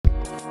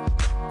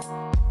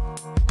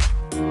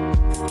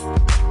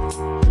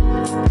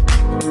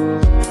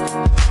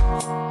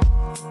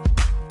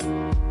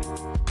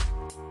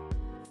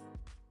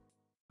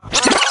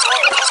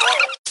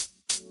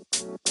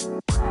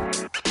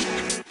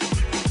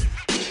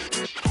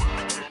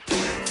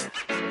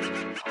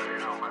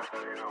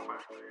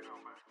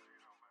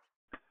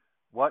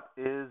What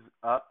is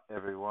up,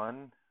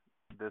 everyone?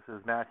 This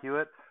is Matt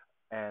Hewitt,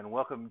 and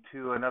welcome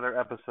to another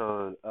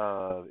episode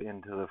of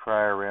Into the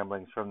Friar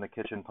Ramblings from the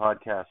Kitchen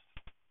podcast.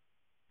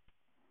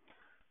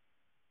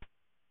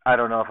 I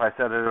don't know if I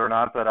said it or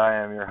not, but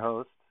I am your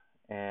host,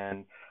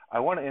 and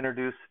I want to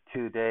introduce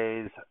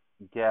today's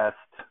guest,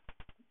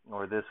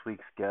 or this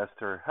week's guest,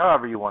 or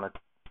however you want to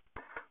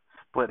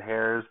split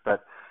hairs,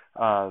 but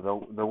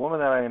the woman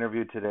that I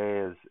interviewed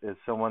today is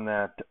someone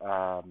that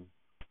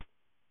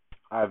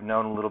I've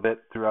known a little bit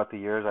throughout the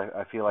years.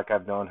 I feel like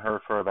I've known her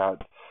for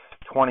about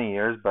 20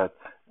 years, but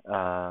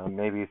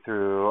maybe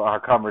through our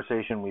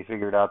conversation we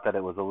figured out that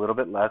it was a little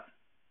bit less.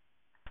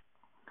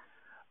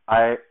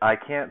 I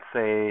can't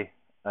say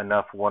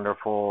enough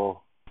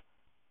wonderful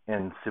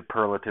and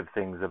superlative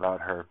things about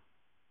her.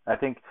 I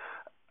think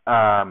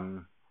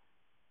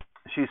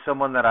she's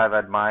someone that I've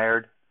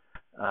admired.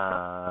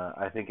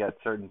 I think at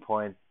certain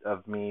point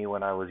of me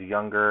when I was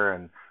younger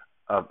and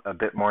a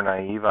bit more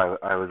naive,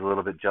 I was a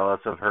little bit jealous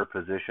of her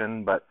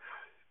position, but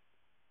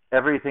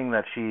everything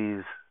that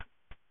she's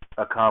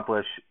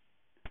accomplished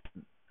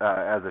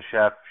as a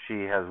chef,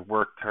 she has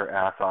worked her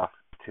ass off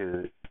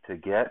to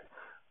get.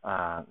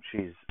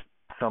 She's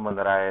someone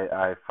that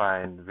I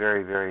find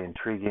very, very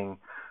intriguing.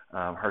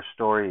 Her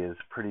story is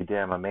pretty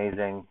damn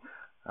amazing.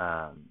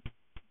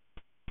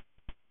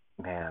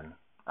 Man,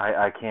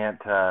 I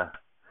can't.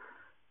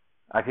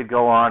 I could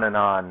go on and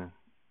on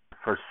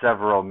for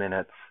several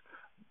minutes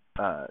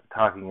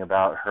talking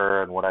about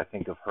her and what I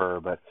think of her,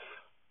 but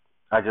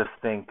I just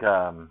think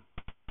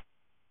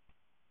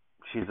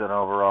she's an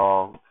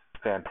overall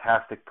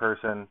fantastic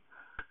person,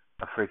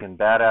 a freaking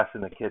badass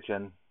in the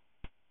kitchen,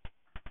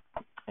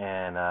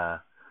 and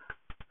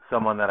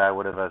someone that I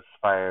would have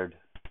aspired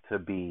to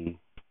be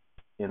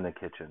in the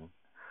kitchen.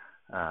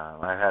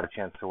 I had a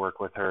chance to work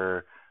with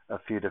her a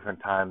few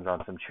different times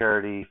on some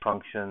charity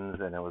functions,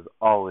 and it was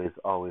always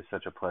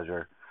such a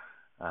pleasure.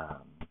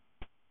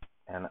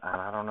 And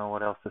I don't know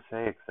what else to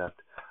say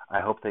except I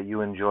hope that you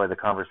enjoy the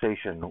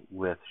conversation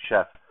with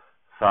Chef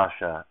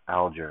Sasha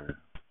Alger.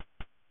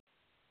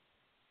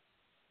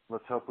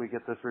 Let's hope we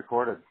get this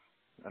recorded.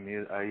 I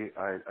mean,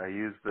 I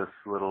use this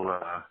little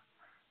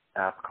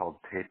app called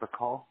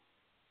Tape-A-Call.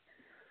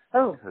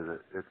 Oh. Because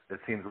it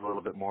seems a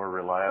little bit more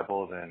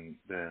reliable than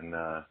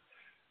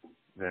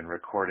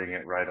recording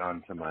it right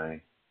onto my.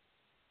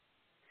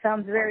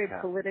 Sounds very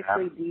podcast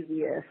politically app.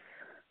 devious.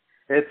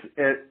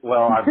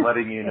 Well, I'm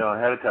letting you know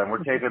ahead of time. We're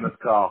taking this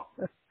call.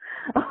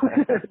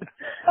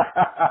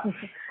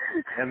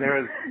 And there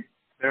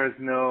is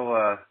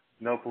no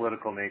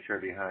political nature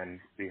behind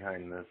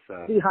this.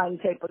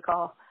 Behind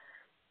Tape-A-Call.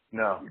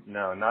 No,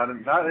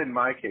 not in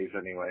my case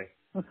anyway.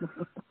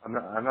 I'm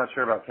not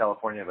sure about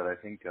California, but I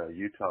think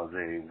Utah is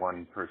a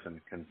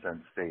one-person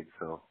consent state,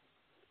 so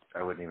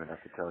I wouldn't even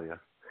have to tell you.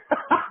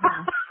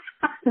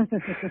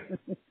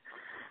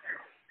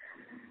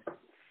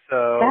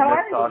 So,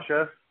 Miss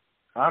Sasha.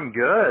 I'm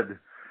good.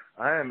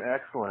 I am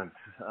excellent.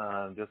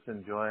 Just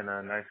enjoying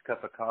a nice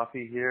cup of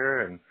coffee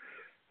here, and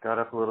got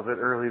up a little bit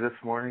early this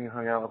morning,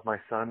 hung out with my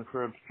son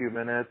for a few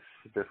minutes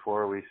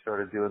before we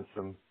started doing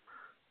some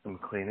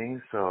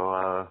cleaning. So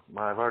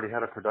I've already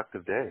had a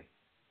productive day.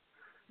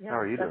 Yeah, how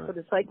are you doing? That's what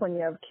it's like when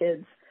you have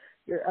kids.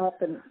 You're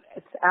up and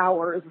it's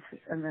hours,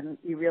 and then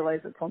you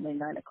realize it's only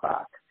 9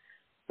 o'clock.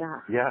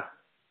 Yeah.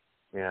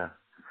 Yeah.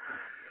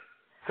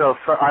 So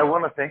I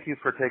want to thank you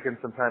for taking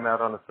some time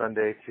out on a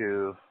Sunday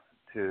to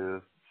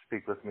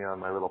speak with me on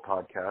my little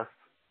podcast.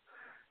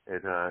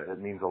 It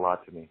means a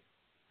lot to me.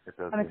 It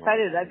does. I'm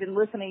excited. I've been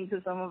listening to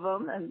some of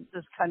them and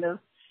just kind of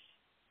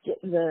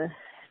getting the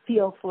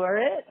feel for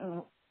it.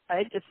 And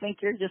I just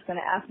think you're just going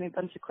to ask me a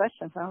bunch of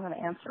questions. I'm going to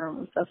answer them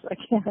as best I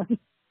can.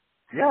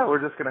 Yeah, we're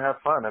just going to have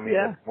fun. I mean,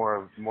 yeah.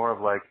 It's more of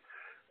like,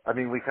 I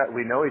mean, we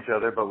know each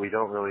other, but we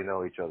don't really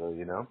know each other,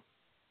 you know?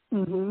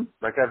 Mhm.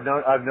 Like I've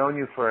known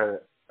you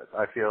for,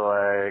 I feel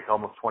like,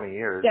 almost 20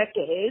 years.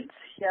 Decades,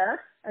 yeah.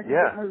 I think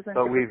it moves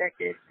into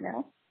decades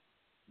now.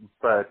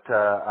 But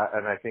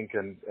and I think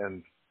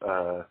and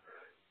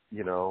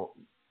you know,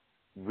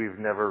 we've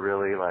never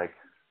really like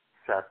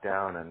sat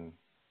down and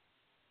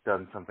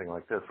done something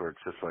like this where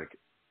it's just like,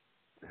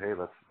 hey,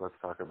 let's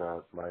talk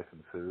about life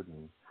and food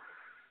and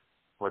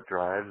what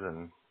drives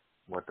and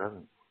what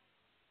doesn't.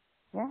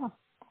 Yeah.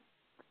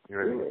 You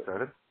ready to get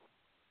started?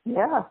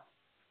 Yeah.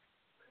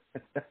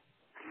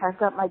 I've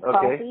got my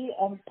coffee.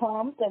 I'm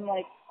pumped. I'm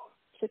like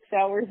 6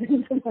 hours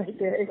into my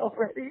day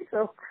already,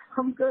 so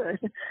I'm good.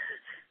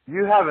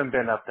 You haven't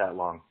been up that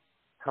long.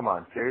 Come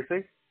on,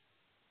 seriously?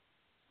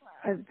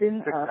 I've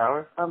been 6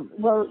 hours?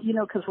 Well, you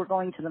know, because we're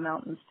going to the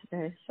mountains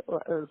today,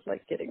 so I was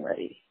like getting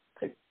ready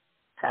to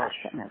pack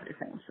and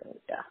everything. So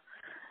yeah,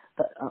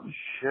 but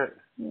shit.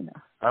 You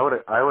know, I would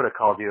have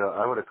called you.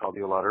 I would have called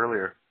you a lot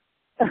earlier.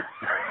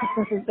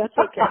 That's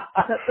okay.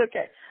 That's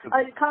okay.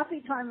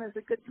 Coffee time is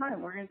a good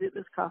time. We're gonna do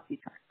this coffee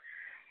time.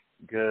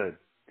 Good.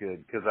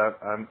 Because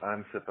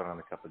I'm sipping on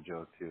a cup of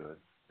Joe too.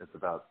 It's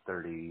about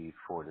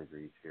 34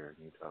 degrees here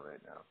in Utah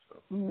right now.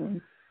 So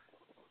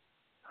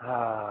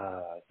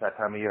it's that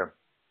time of year.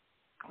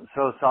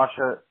 So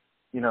Sasha,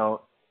 you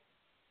know,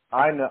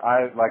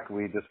 like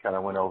we just kind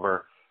of went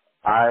over,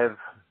 I've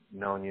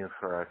known you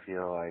for, I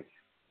feel like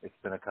it's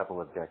been a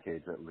couple of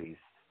decades at least.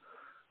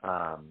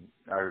 I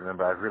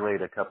remember I've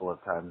relayed a couple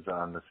of times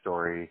on the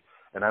story,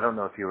 and I don't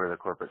know if you were the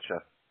corporate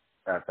chef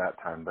at that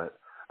time, but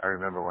I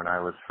remember when I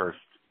was first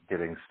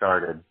getting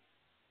started,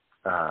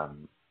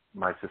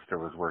 my sister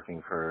was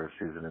working for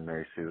Susan and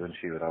Mary Sue, and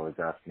she would always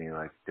ask me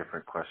like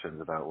different questions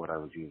about what I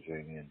was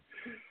using and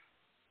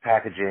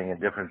packaging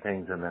and different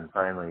things. And then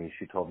finally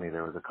she told me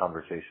there was a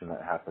conversation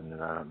that happened,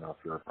 and I don't know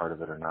if you were part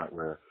of it or not,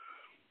 where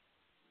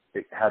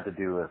it had to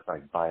do with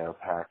like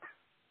BioPak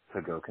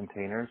to-go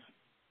containers.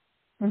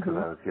 Because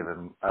I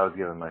was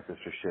giving my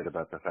sister shit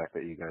about the fact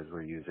that you guys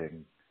were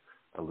using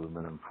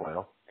aluminum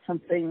foil.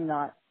 Something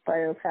not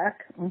BioPak.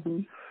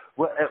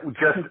 Well,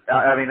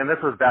 I mean, and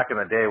this was back in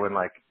the day when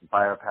like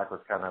BioPak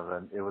was kind of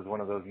it was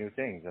one of those new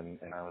things, and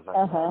I was like,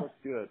 oh,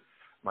 let's do it.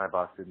 My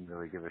boss didn't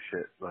really give a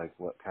shit like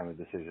what kind of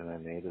decision I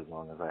made as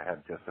long as I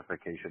had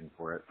justification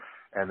for it.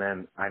 And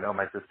then I know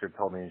my sister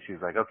told me, and she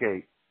was like,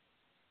 okay,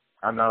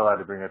 I'm not allowed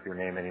to bring up your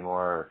name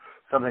anymore, or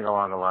something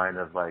along the line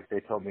of like,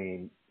 they told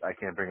me I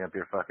can't bring up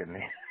your fucking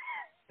name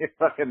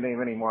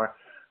anymore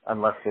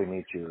unless they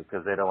meet you,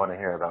 because they don't want to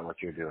hear about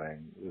what you're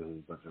doing. It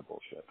was a bunch of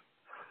bullshit.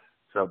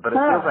 So, but it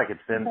feels like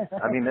it's been,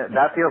 I mean,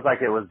 that feels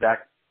like it was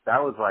that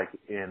was like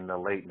in the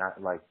late,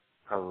 like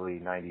probably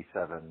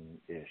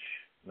 97-ish,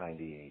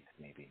 98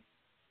 maybe.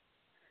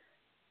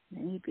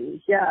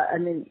 Maybe. Yeah, I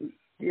mean,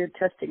 you're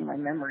testing my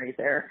memory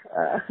there.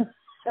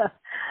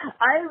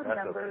 I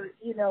remember,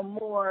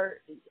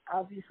 more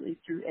obviously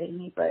through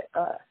Amy, but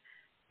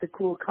the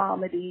cool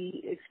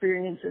comedy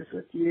experiences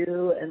with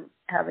you and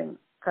having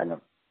kind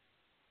of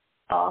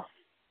off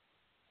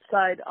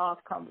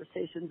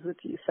conversations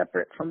with you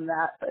separate from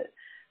that,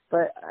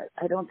 but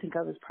I don't think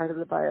I was part of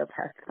the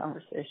BioPak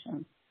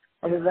conversation.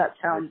 Although that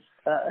sounds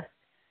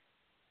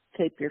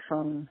tape your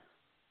phone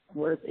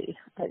worthy.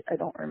 I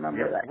don't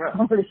remember that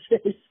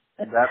conversation.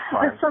 That's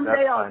fine.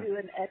 Someday I'll do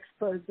an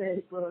expose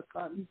book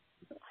on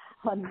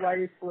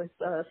life with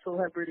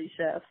celebrity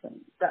chefs,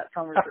 and that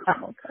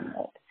conversation will come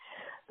out.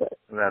 But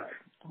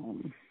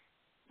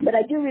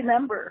I do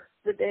remember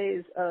the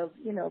days of,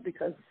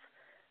 because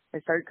I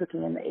started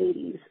cooking in the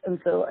 80s,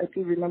 and so I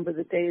do remember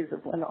the days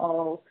of when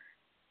all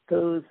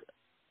those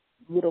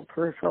little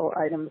peripheral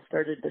items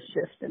started to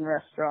shift in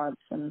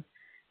restaurants, and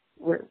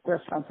where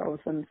restaurants all of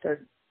a sudden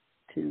started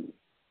to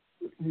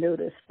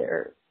notice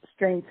their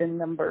strength in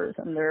numbers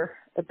and their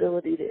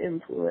ability to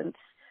influence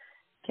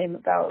came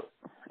about.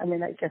 I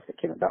mean, I guess it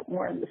came about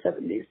more in the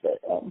 70s,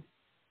 but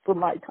for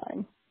my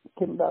time, it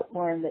came about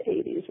more in the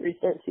 80s, where you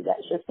start to see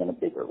that shift in a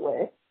bigger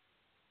way.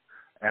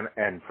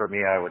 And for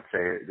me, I would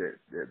say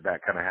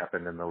that kind of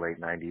happened in the late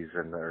 90s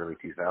and the early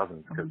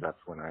 2000s, because that's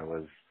when I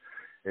was,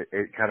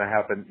 it kind of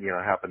happened,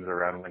 happens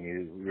around when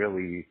you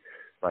really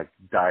like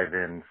dive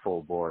in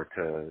full bore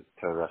to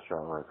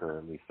restaurant work, or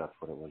at least that's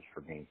what it was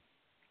for me.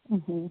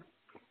 Mm-hmm.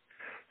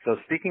 So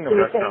speaking of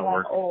restaurant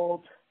work. I'm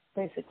old,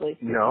 basically.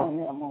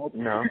 No, I'm old.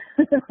 no.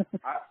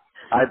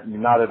 I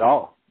not at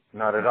all.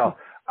 Not at all.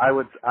 I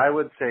would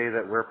say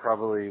that we're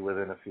probably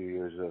within a few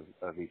years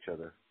of each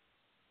other.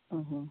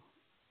 Mm-hmm.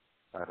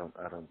 I don't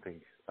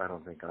think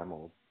I'm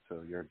old,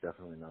 so you're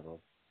definitely not old.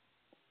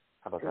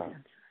 How about that?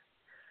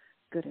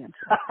 Good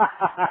answer.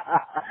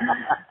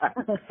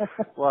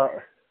 well,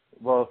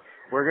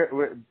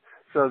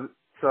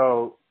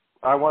 so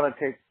I want to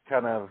take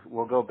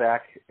we'll go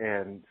back,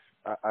 and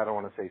I don't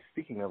want to say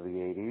speaking of the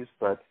 80s,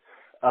 but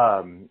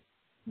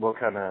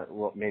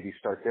we'll maybe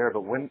start there.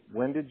 But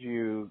when did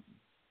you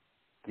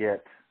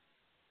get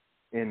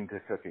into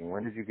cooking?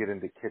 When did you get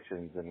into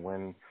kitchens, and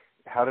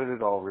how did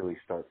it all really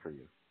start for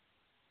you?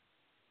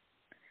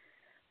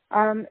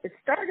 It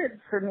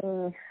started for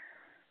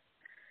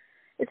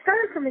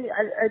me,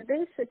 I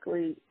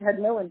basically had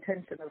no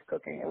intention of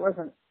cooking. It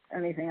wasn't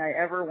anything I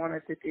ever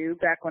wanted to do.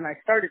 Back when I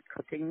started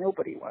cooking,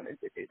 nobody wanted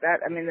to do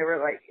that. I mean, there were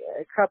like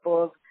a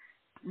couple of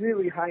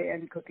really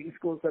high-end cooking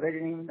schools that I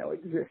didn't even know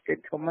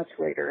existed till much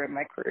later in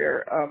my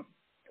career,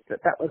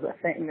 that was a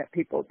thing that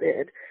people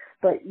did.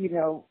 But,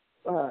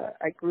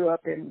 I grew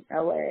up in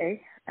LA,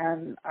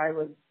 and I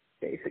was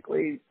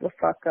basically the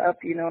fuck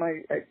up.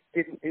 I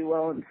didn't do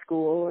well in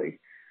school. I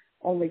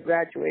only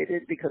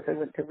graduated because I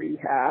went to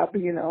rehab,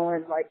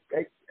 and like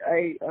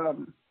I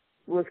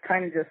was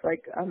kind of just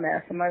like a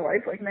mess in my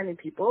life, like many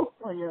people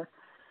when you're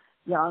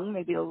young,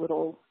 maybe a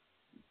little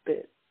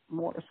bit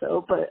more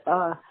so. But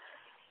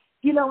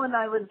when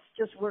I was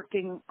just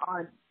working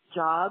on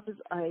jobs,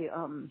 I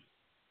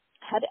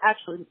had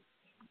actually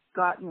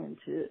gotten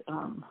into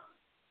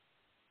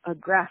a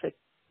graphic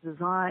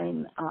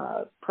design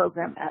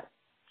program at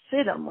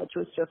FIDM, which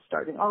was just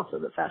starting, also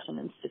the Fashion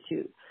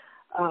Institute.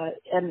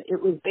 And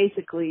it was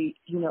basically,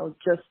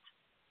 just,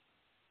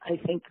 I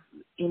think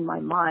in my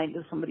mind,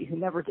 as somebody who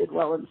never did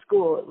well in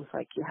school, it was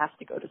like, you have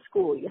to go to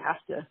school.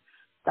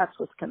 That's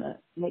what's going to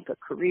make a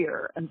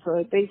career. And so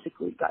I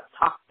basically got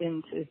talked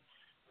into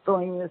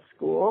going to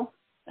school,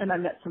 and I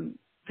met some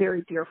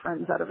very dear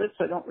friends out of it,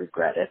 so I don't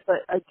regret it.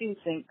 But I do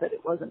think that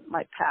it wasn't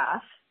my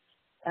path.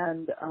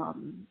 And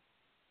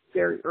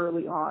very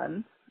early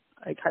on,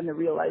 I kind of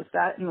realized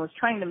that and was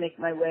trying to make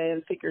my way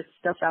and figure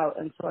stuff out.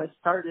 And so I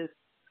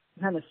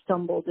kind of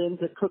stumbled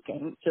into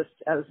cooking, just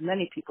as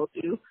many people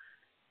do,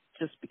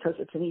 just because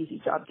it's an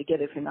easy job to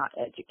get if you're not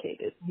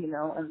educated, you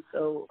know. And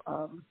so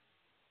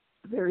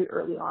very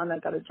early on, I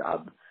got a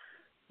job,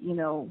 you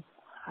know,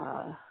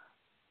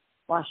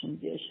 washing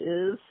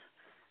dishes.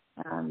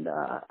 And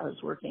I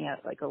was working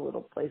at like a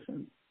little place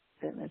in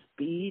Venice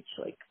Beach,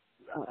 like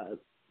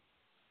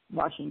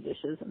washing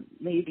dishes, and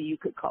maybe you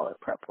could call it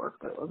prep work,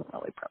 but it wasn't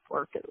really prep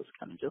work. It was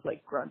kind of just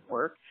like grunt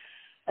work.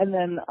 And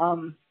then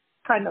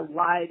kind of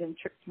lied and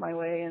tricked my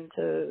way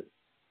into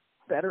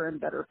better and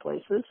better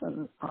places,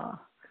 and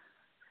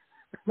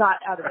not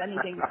out of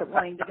anything but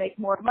wanting to make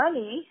more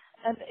money.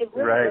 And it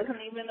really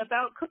wasn't even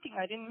about cooking.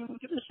 I didn't even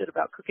give a shit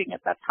about cooking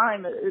at that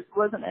time. It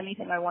wasn't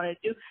anything I wanted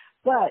to do.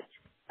 But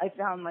I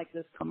found like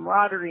this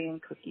camaraderie in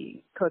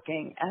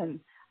cooking, and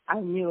I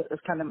knew it was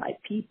kind of my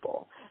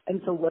people.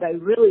 And so what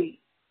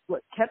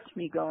kept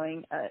me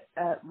going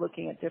at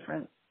looking at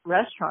different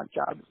restaurant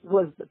jobs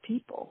was the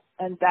people.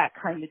 And that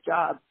kind of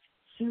job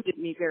suited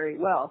me very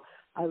well.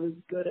 I was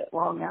good at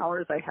long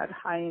hours. I had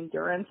high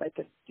endurance. I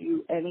could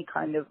do any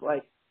kind of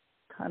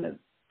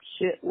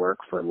shit work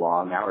for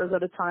long hours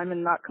at a time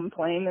and not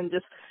complain. And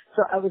just,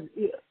 so I was,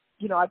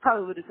 you know, I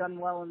probably would have done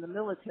well in the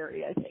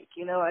military, I think.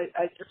 You know,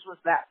 I just was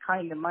that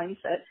kind of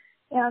mindset.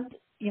 And,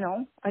 you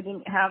know, I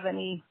didn't have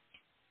any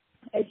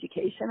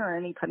education or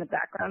any kind of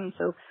background.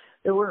 So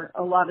there weren't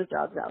a lot of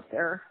jobs out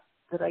there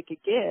that I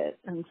could get.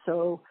 And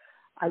so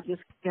I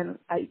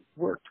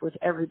worked with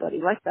everybody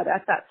like that.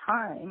 At that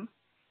time,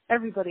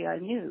 everybody I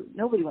knew,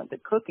 nobody went to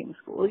cooking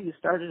school. You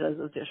started as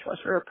a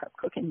dishwasher or prep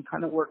cook, and you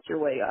kind of worked your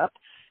way up.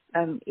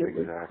 And it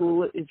was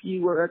cool. If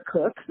you were a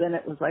cook, then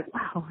it was like,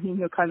 wow, you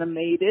know, kind of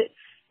made it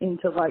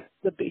into like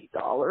the big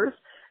dollars.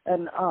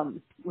 And,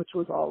 which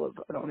was all of,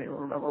 I don't even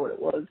remember what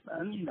it was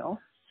then, you know,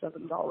 $7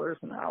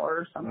 an hour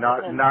or something.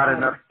 Not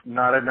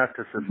enough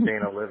to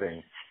sustain a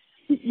living.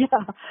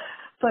 Yeah.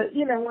 But,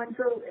 you know,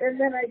 and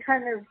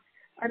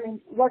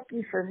then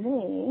lucky for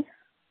me,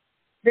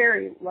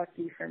 very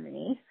lucky for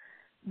me,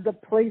 the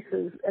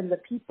places and the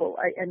people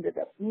I ended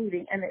up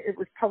meeting, and it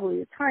was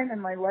probably a time in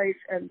my life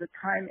and the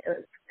time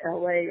at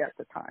LA at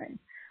the time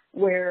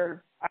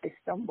where I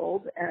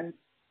stumbled and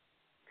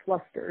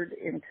flustered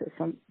into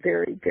some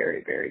very,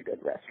 very, very good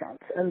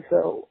restaurants. And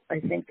so I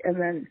think, and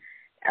then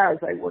as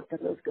I worked in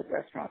those good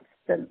restaurants,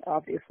 then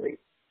obviously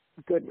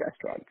good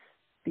restaurants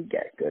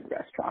beget good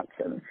restaurants.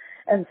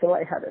 And so I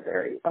had a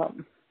very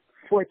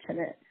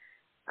fortunate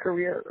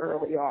career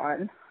early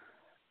on.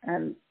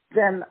 And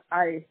then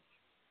I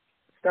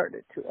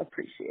started to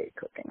appreciate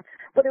cooking.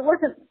 But it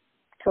wasn't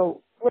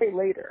till way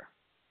later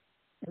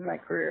in my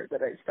career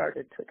that I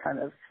started to kind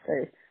of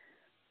say,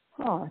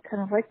 oh, I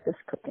kind of like this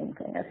cooking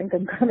thing. I think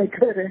I'm kind of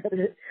good at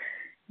it,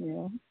 you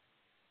know.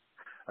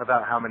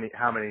 About how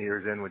many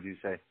years in would you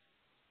say?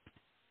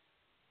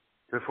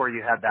 Before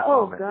you had that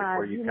moment? Oh, God.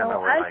 Before you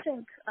I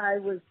think I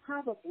was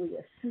probably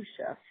a sous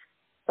chef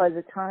by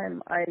the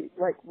time I,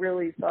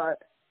 really thought,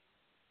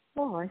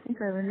 oh, I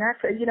think I'm a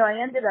natural. You know,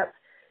 I ended up,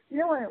 you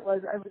know when it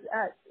was,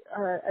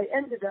 I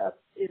ended up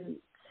in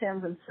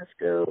San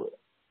Francisco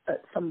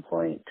at some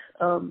point,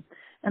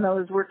 and I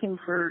was working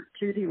for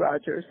Judy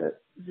Rogers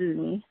at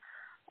Zuni,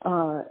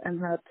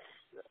 and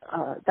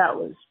that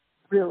was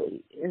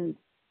really in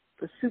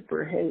the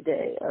super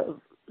heyday of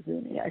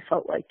Zuni. I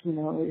felt like, you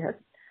know, we had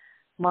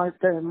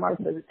Martha and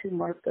Martha, the two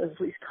Marthas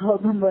we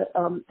called them, but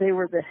they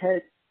were the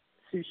head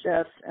sous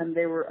chefs, and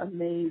they were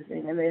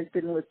amazing, and they had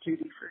been with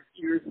Judy for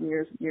years and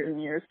years and years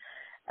and years,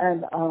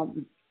 and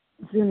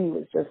Zuni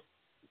was just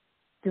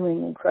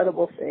doing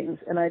incredible things,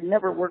 and I'd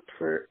never worked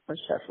for a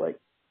chef like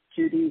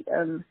Judy,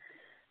 and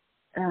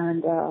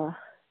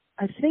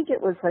I think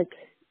it was like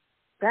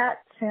that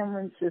San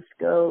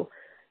Francisco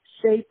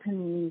Chez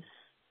Panisse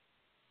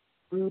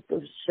group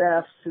of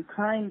chefs who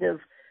kind of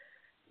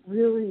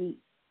really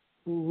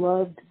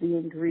loved the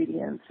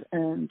ingredients,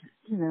 and,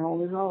 you know,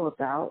 it was all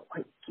about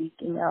like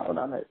geeking out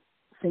on a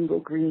single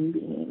green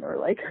bean, or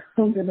like,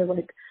 I'm going to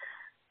like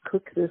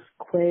cook this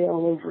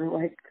quail over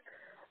like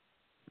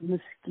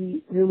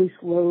mesquite really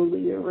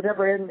slowly or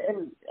whatever,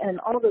 and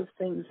all those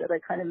things that I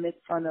kind of make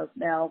fun of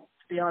now,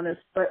 to be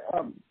honest, but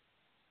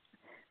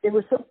they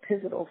were so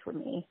pivotal for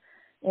me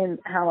in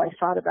how I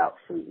thought about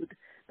food.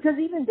 Because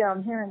even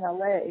down here in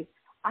LA,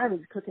 I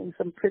was cooking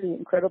some pretty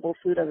incredible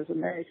food. I was a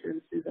Mary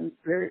Susan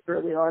very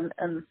early on,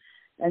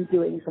 and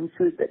doing some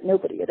food that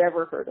nobody had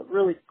ever heard of,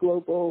 really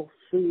global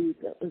food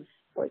that was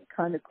like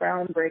kind of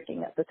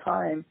groundbreaking at the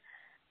time.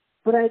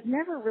 But I'd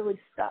never really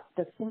stopped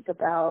to think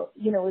about,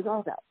 you know, it was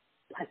all that,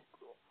 like,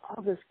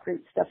 all this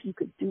great stuff you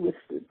could do with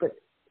food. But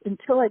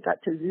until I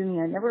got to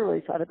Zuni, I never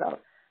really thought about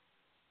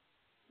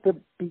the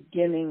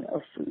beginning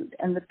of food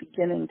and the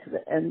beginning to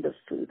the end of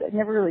food. I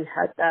never really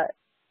had that.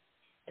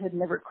 It had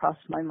never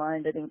crossed my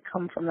mind. I didn't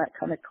come from that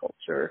kind of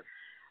culture.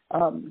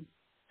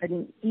 I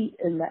didn't eat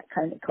in that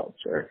kind of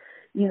culture,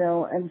 you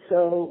know, and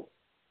so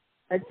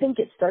I think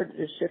it started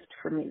to shift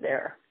for me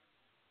there.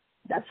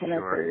 That's when I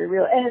Sure. started to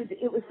realize. And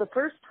it was the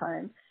first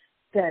time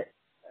that,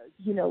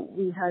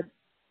 we had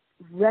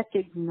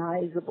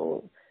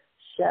recognizable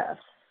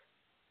chefs,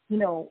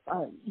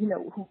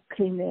 who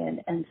came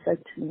in and said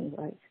to me,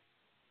 like,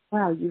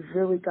 wow, you've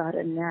really got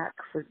a knack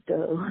for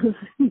doughs,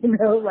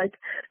 like,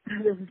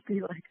 it would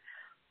be like,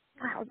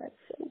 wow, that's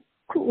so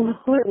cool.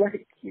 Or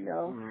like,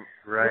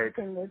 Right.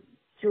 working with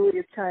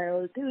Julia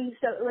Child, doing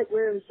stuff, like,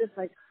 where it was just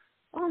like,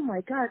 oh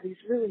my God, these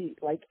really,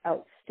 like,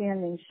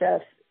 outstanding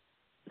chefs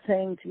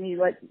saying to me,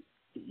 like,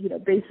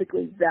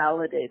 basically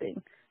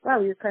validating, wow,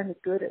 you're kind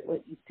of good at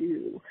what you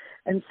do.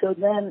 And so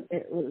then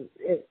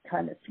it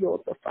kind of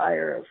fueled the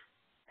fire of,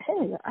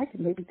 hey, I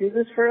can maybe do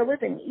this for a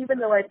living, even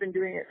though I'd been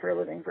doing it for a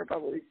living for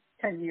probably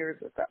 10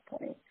 years at that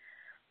point.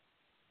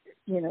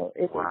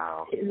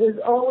 Wow. It was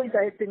always,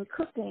 I had been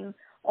cooking,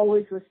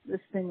 always was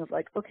this thing of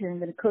like, okay, I'm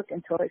going to cook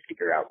until I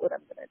figure out what I'm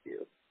going to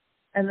do.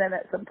 And then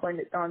at some point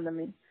it dawned on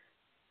me,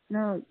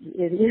 no, you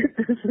idiot,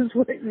 this is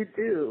what you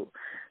do.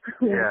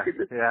 Yeah,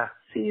 It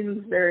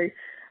seems very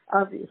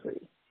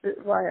obviously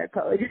why I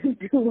probably didn't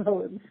do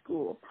well in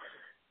school,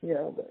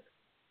 but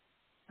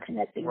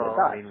connecting the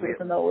dots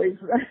wasn't always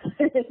that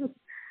thing.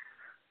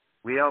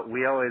 We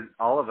always,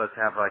 all of us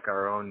have like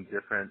our own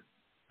different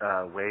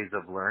ways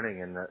of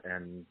learning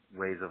and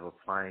ways of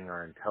applying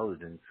our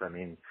intelligence. I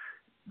mean,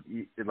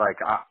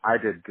 like I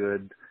did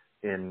good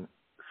in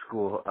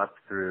school up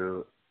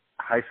through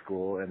high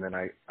school, and then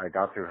I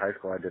got through high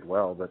school, I did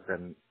well, but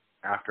then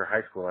after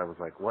high school I was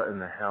like, what in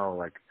the hell,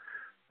 like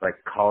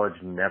college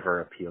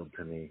never appealed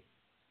to me.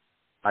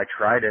 I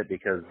tried it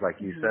because, like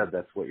you said,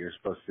 that's what you're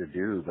supposed to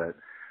do, but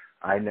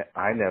I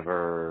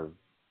never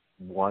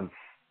once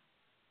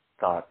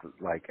thought,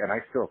 like, and I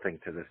still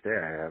think to this day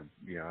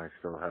I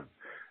still have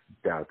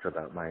doubts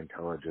about my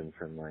intelligence,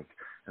 and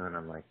then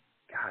I'm like,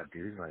 God,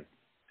 dude, like,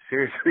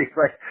 seriously,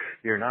 like,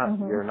 you're not,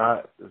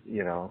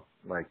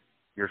 like,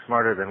 you're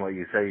smarter than what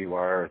you say you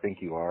are or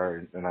think you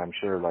are, and I'm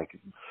sure, like,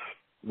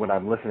 when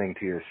I'm listening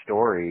to your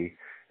story,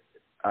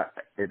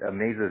 it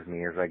amazes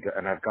me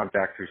and I've gone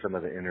back through some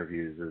of the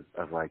interviews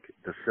of like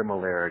the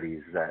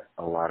similarities that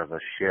a lot of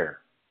us share,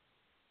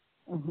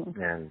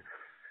 and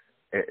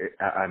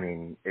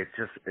it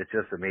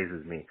just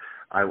amazes me.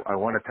 I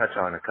want to touch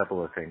on a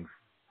couple of things,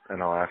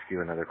 and I'll ask you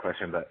another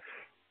question. But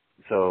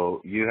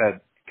so you had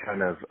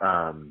kind of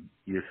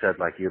you said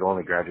like you'd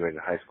only graduated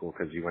high school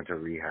because you went to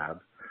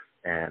rehab,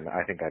 and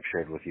I think I've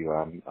shared with you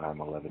I'm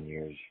 11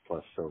 years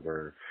plus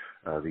sober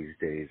these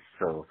days.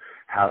 So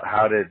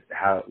how did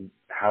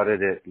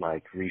it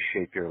like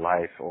reshape your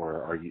life,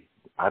 or are you?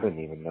 I didn't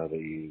even know that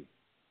you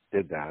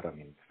did that. I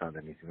mean, it's not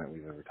anything that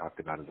we've ever talked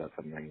about. Is that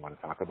something that you want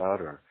to talk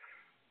about, or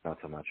not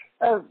so much?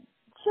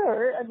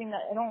 Sure. I mean,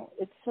 I don't.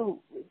 It's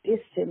so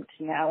distant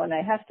now, and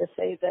I have to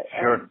say that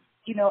sure.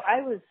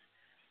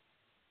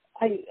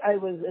 I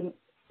was an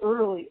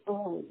early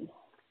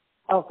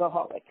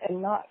alcoholic,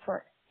 and not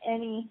for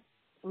any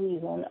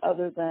reason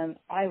other than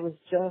I was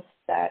just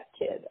that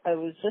kid. I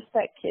was just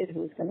that kid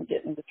who was going to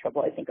get into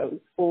trouble. I think I was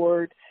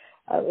bored.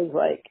 I was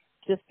like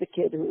just the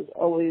kid who was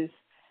always,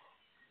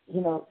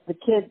 the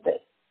kid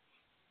that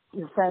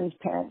your friend's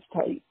parents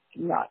tell you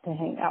not to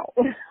hang out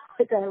with.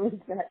 Like, I was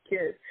that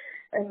kid.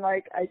 And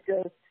like,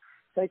 so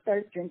I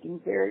started drinking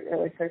very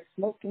early, I started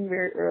smoking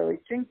very early,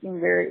 drinking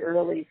very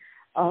early,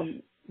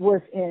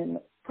 was in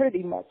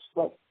pretty much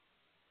like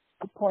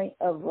a point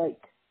of like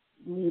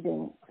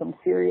needing some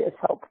serious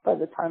help by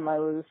the time I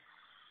was,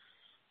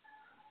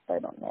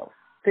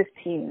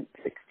 15,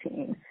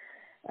 16.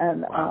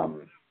 And,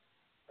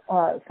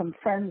 some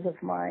friends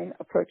of mine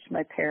approached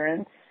my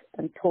parents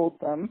and told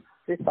them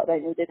they thought I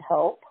needed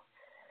help.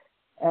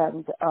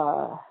 And,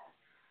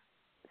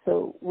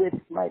 so with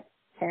my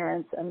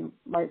parents and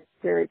my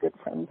very good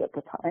friends at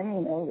the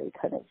time, they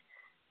kind of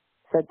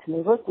said to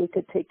me, look, we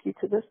could take you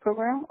to this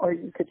program or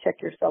you could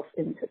check yourself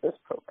into this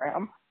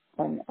program.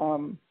 And,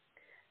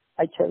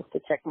 I chose to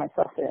check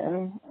myself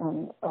in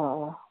and,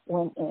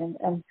 went in.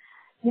 And,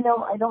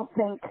 I don't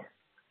think,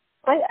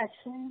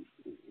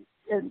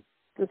 and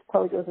this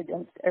probably goes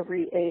against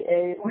every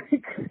AA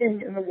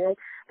thing in the world,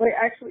 but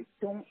I actually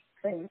don't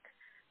think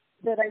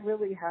that I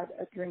really had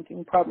a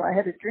drinking problem. I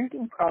had a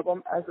drinking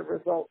problem as a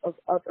result of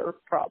other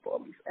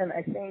problems. And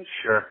I think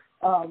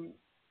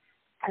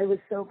I was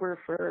sober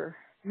for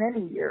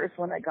many years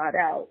when I got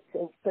out.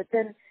 So, but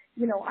then,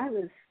 I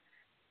was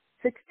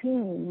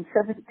 16,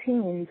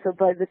 17. So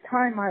by the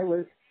time I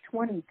was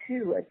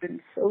 22, I'd been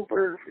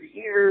sober for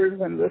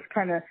years, and this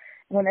kind of,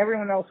 when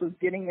everyone else was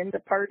getting into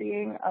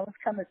partying, I was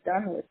kind of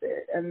done with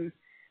it. And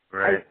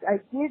right. I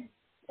did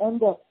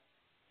end up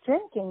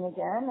drinking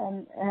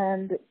again,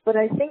 but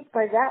I think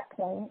by that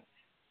point,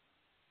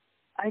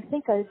 I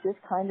think I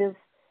just kind of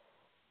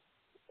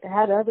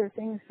had other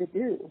things to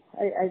do.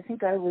 I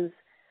think I was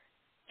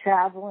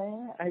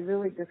traveling. I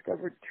really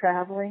discovered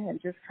traveling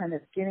and just kind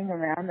of getting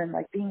around and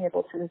like being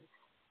able to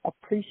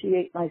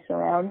appreciate my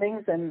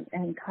surroundings and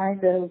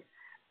kind of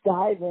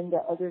dive into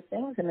other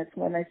things. And it's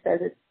when I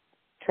started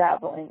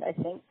traveling, I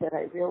think, that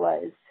I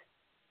realized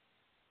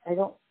I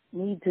don't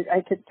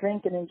I could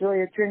drink and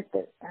enjoy a drink,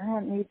 but I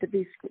don't need to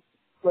be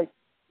like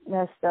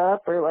messed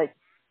up or like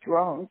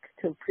drunk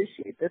to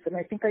appreciate this. And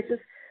I think I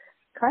just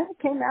kind of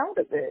came out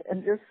of it,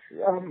 and just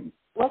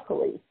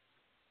luckily,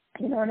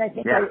 and I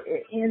think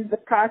in the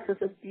process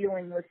of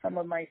dealing with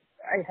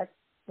I had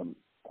some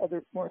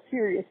other more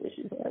serious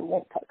issues that I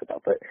won't talk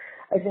about, but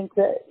I think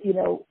that,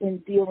 in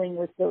dealing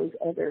with those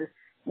other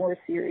more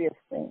serious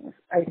things,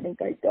 I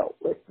think I dealt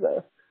with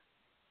the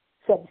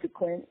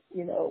subsequent,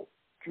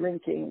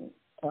 drinking,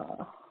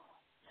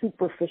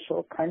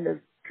 superficial kind of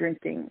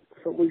drinking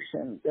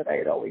solution that I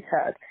had always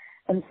had.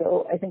 And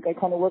so I think I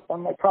kind of worked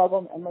on my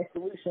problem and my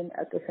solution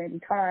at the same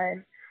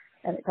time,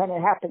 and it kind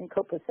of happened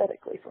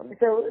copacetically for me.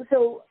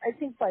 So I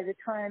think by the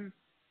time,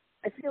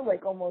 I feel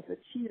like almost a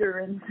cheater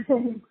in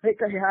saying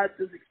like I had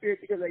this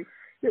experience, because I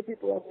hear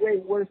people have way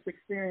worse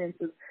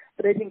experiences.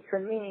 But I think for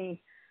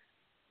me,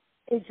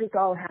 it just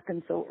all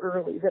happened so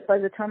early that by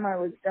the time I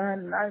was done,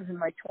 and I was in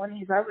my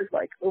 20s, I was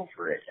like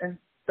over it and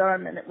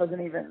done, and it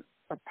wasn't even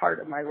a part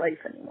of my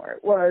life anymore.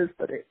 It was,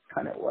 but it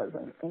kind of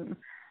wasn't. And,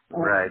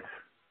 right.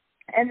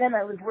 And then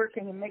I was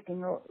working and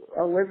making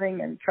a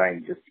living and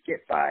trying just to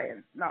get by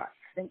and not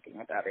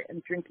thinking about it,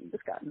 and drinking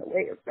just got in the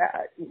way of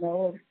that,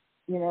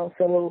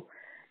 so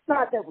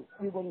not that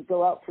we wouldn't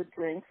go out for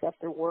drinks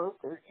after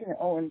work or,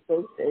 in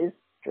those days,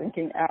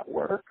 drinking at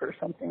work or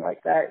something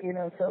like that,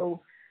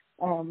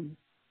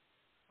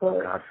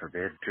 but God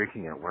forbid,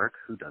 drinking at work?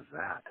 Who does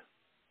that?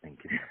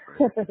 Thinking at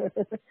work.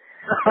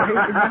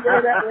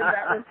 Remember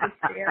that was the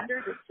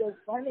standard? It's so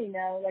funny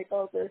now, like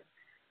all the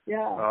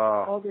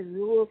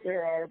rules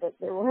there are, but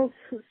there was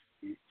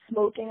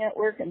smoking at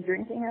work and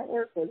drinking at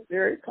work was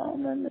very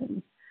common,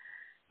 and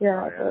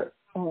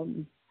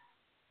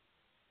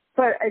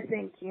but I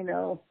think, I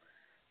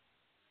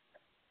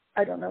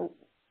don't know,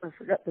 I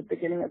forgot the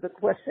beginning of the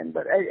question,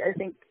 but I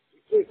think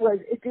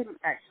it didn't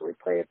actually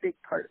play a big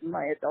part in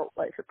my adult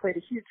life. It played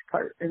a huge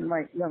part in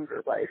my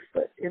younger life,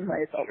 but in my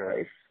adult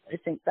life, I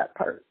think that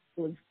part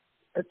was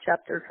a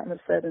chapter kind of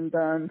said and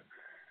done,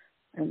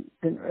 and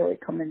didn't really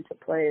come into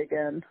play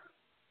again.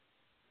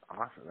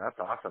 Awesome. That's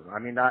awesome. I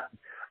mean, I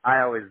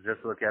always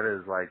just look at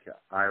it as like,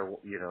 I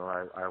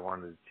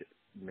wanted to,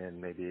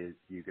 and maybe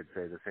you could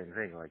say the same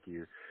thing, like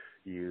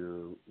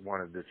you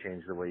wanted to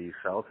change the way you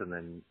felt, and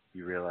then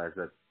you realized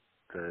that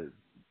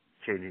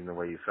changing the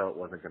way you felt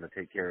wasn't going to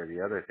take care of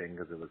the other thing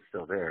because it was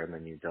still there, and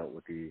then you dealt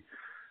with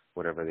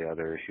whatever the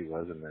other issue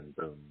was, and then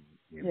boom,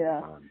 you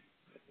move on.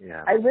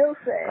 Yeah. I will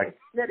say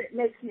that it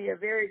makes me a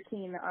very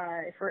keen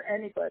eye for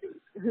anybody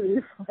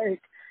who's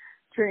like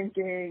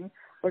drinking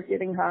or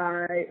getting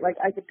high. Like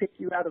I could pick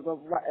you out of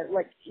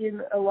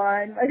in a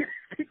line. I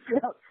could pick you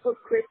out so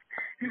quick.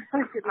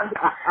 I could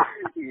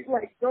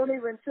don't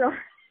even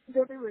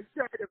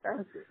try to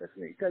bounce it with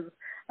me, because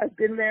I've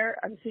been there,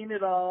 I've seen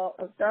it all,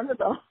 I've done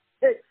it all.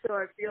 So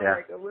I feel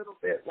like a little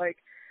bit like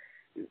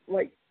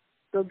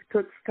those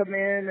cooks come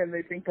in and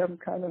they think I'm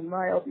kind of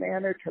mild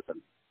mannered, because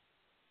I'm,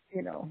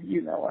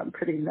 I'm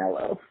pretty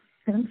mellow,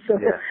 and so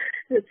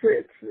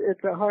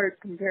it's a hard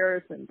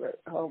comparison.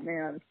 But oh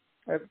man,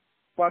 I've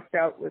walked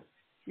out with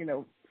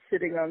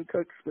sitting on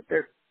cooks with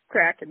their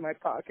crack in my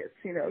pockets,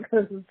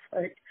 because it's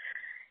like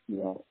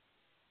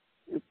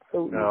it's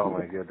so easy. Oh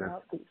my goodness.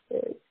 Out these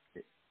days.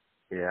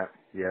 Yeah.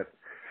 Yep.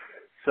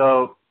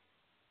 So,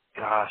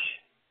 gosh,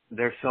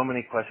 there's so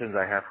many questions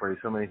I have for you,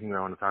 so many things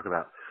I want to talk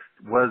about.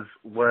 Was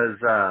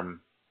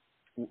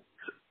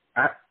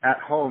at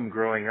home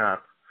growing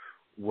up,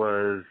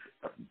 was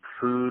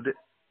food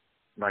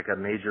like a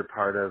major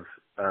part of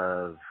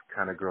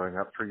kind of growing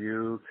up for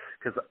you?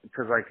 Because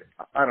like,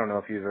 I don't know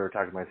if you've ever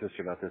talked to my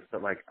sister about this,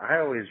 but like I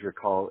always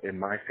recall in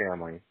my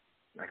family,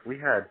 like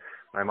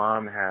my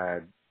mom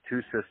had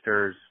 2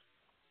 sisters,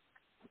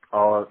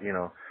 I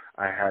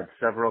had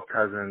several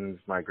cousins,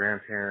 my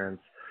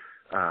grandparents,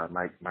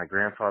 my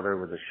grandfather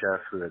was a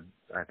chef who had,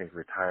 I think,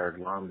 retired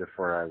long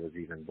before I was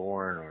even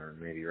born, or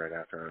maybe right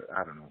after.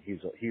 I don't know. He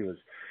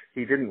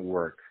didn't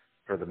work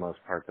for the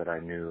most part that I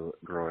knew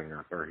growing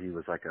up, or he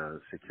was like a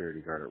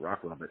security guard at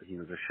Rockwell, but he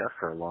was a chef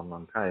for a long,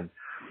 long time.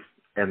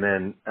 And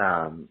then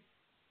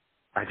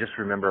I just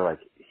remember like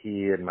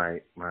he and my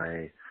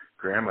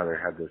grandmother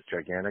had this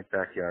gigantic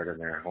backyard in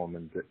their home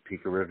in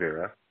Pico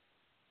Rivera,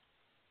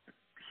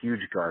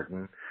 huge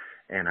garden,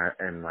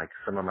 and like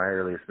some of my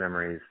earliest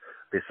memories,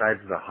 besides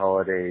the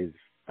holidays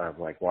of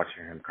like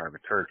watching him carve a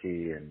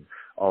turkey and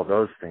all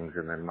those things,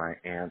 and then my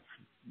aunts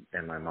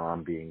and my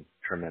mom being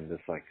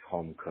tremendous like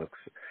home cooks.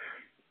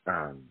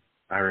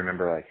 I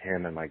remember like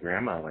him and my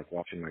grandma, like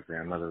watching my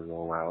grandmother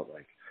roll out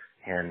like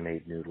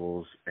handmade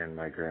noodles, and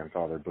my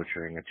grandfather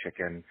butchering a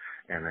chicken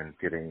and then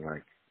getting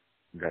like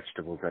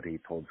vegetables that he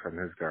pulled from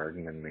his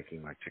garden and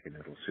making like chicken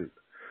noodle soup.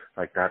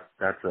 Like that's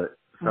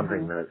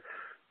something that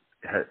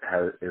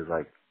is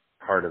like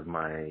part of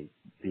my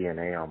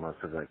DNA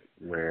almost, of like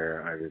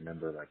where I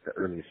remember like the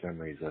earliest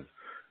memories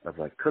of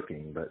like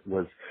cooking. But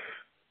was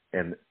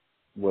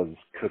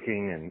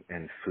cooking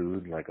and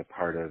food like a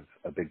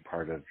big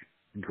part of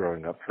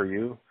growing up for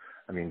you?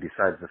 I mean,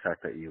 besides the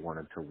fact that you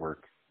wanted to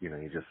work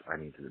I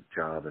need a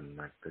job, and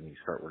like then you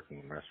start working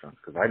in restaurants,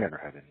 because I never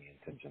had any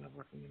intention of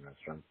working in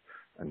restaurants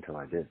until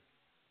I did.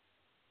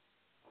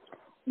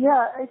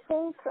 Yeah, I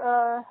think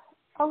a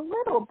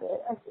little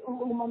bit.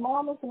 My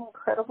mom is an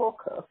incredible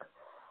cook.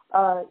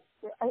 I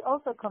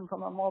also come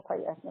from a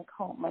multi-ethnic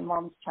home. My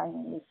mom's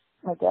Chinese.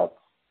 My dad's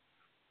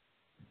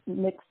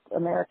mixed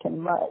American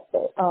mutt.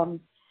 But,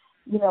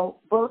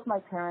 both my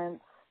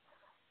parents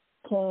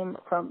came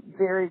from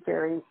very,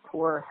 very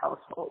poor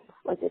households,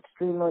 like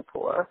extremely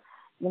poor.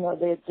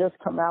 They had just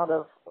come out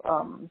of,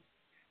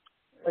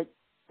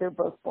 they're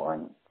both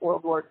born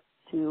World War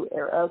II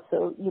era.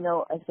 So,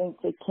 I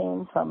think they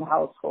came from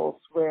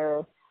households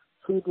where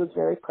food was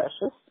very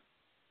precious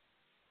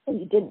and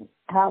you didn't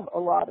have a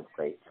lot of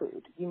great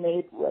food. You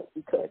made what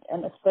you could.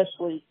 And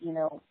especially,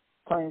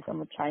 coming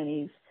from a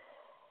Chinese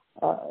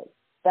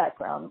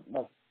background,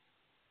 like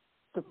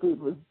the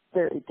food was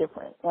very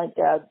different. My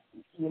dad,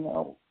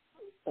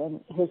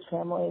 and his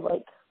family,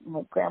 like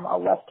my grandma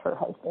left her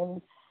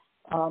husband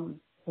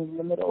in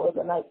the middle of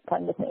the night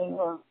kind of thing,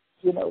 or,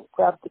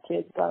 grabbed the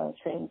kids, got on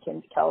a train,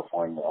 came to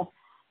California,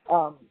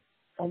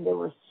 and they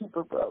were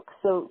super broke.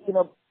 So,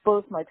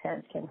 both my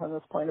parents came from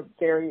this point of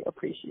very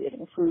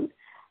appreciating food.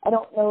 I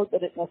don't know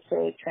that it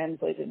necessarily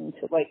translated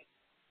into, like,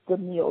 the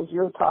meals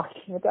you're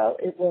talking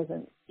about. It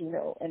wasn't,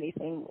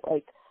 anything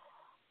like,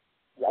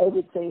 I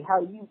would say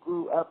how you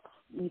grew up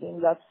eating.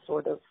 That's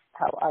sort of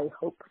how I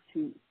hope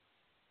to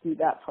do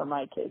that for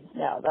my kids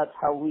now. That's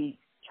how we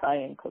try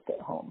and cook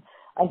at home.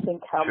 I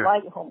think how Sure. my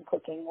home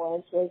cooking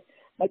was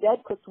my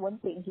dad cooked one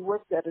thing. He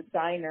worked at a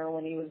diner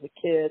when he was a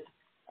kid.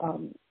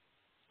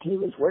 He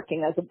was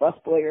working as a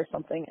busboy or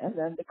something, and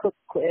then the cook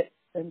quit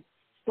and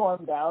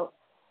stormed out,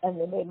 and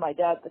they made my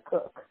dad the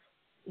cook.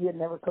 He had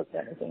never cooked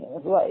anything in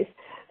his life.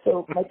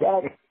 So my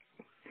dad,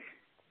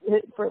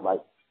 for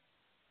like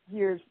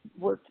years,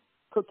 worked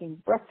cooking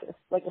breakfast,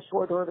 like a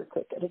short order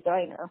cook at a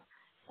diner.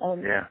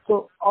 And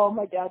so all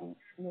my dad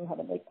knew how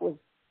to make was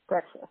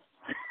breakfast.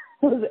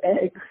 It was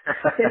eggs.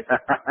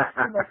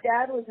 My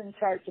dad was in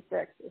charge of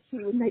breakfast.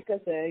 He would make us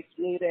eggs.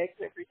 We ate eggs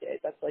every day.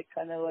 That's like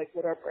kind of like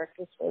what our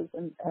breakfast was.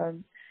 And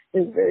it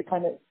was very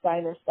kind of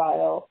diner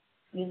style,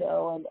 and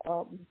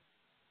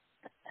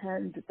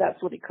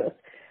that's what he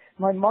cooked.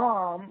 My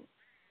mom,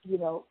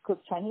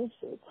 cooked Chinese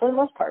food for the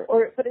most part.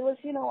 But it was,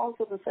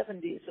 also the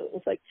 70s. So it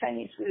was like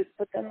Chinese food,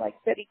 but then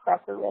like Betty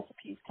Crocker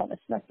recipes kind of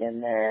snuck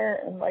in there,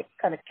 and like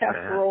kind of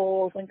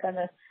casseroles and kind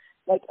of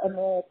like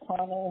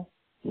Americana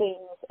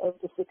things of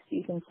the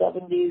 60s and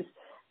 70s,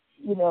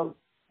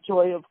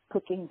 joy of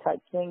cooking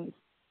type things.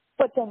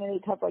 But then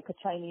they'd have like a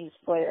Chinese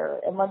flair.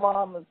 And my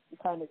mom was the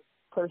kind of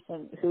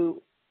person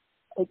who,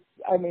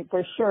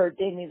 for sure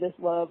gave me this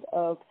love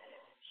of,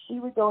 she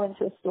would go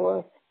into a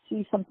store,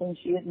 see something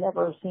she had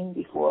never seen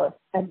before,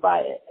 and buy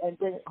it and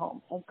bring it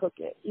home and cook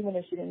it, even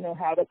if she didn't know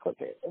how to cook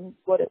it and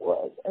what it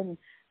was. And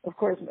of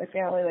course, my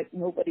family, like,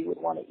 nobody would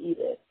want to eat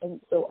it.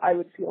 And so I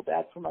would feel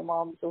bad for my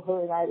mom. So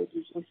her and I would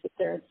usually sit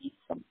there and eat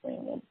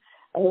something. And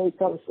I always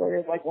tell the story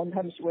of, like, one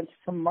time she went to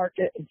some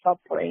market and saw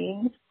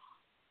brains,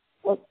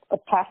 like a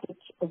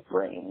package of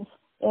brains.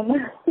 And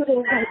it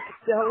was like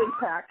a deli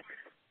pack.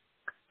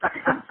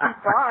 And she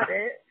bought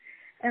it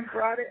and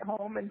brought it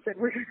home and said,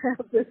 we're going to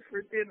have this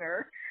for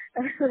dinner.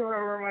 And I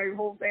remember my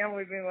whole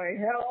family being like,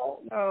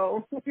 hell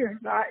no, you're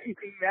not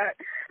eating that,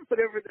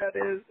 whatever that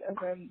is. And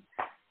then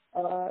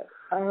I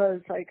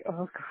was like,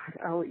 oh, God,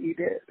 I'll eat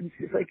it. And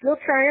she's like, you'll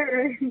try it,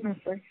 right? And I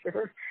was like,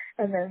 sure.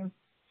 And then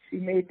she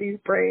made these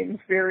brains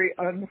very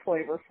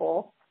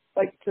unflavorful,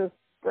 like just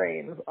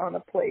brains on a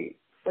plate.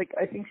 Like,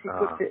 I think she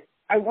cooked it.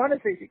 I want to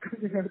say she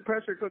cooked it in a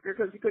pressure cooker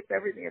because she cooked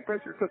everything in a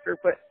pressure cooker,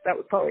 but that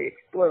would probably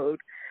explode.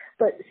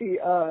 But she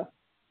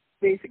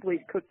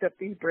basically cooked up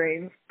these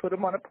brains, put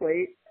them on a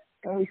plate,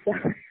 and we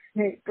sat and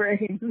ate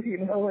brains,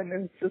 and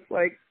it's just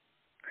like,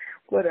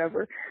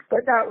 whatever.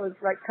 But that was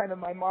like kind of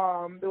my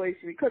mom, the way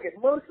she would cook it.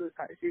 Most of the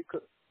time she would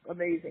cook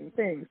amazing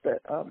things,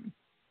 but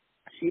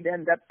she'd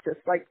end up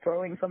just like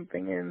throwing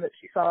something in that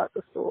she saw at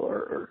the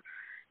store,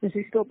 and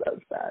she still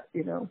does that,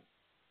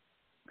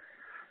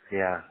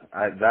 Yeah,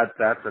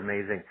 that's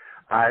amazing.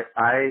 I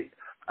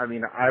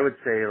mean, I would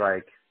say,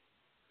 like,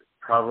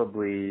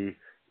 probably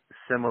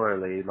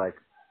similarly, like,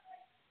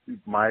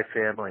 my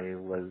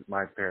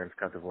parents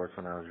got divorced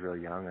when I was real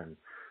young, and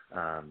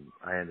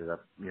I ended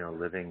up,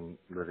 living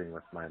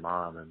with my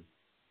mom, and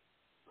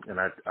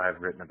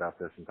I've written about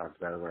this and talked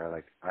about it where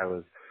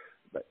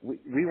but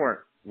we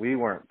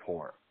weren't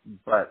poor,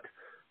 but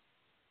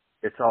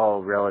it's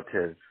all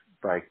relative,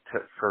 like,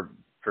 for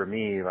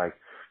me, like,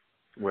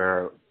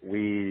 where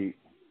we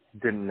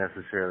didn't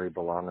necessarily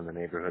belong in the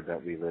neighborhood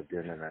that we lived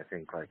in, and I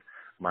think, like,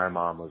 my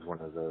mom was one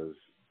of those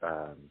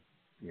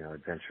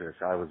adventurous.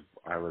 I was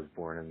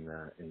born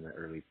in the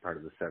early part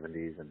of the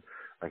 70s, and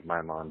like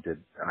my mom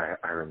did.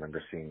 I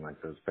remember seeing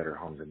like those Better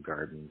Homes and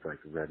Gardens, like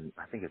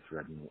I think it's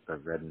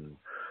red and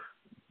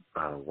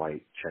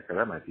white checker.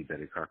 That might be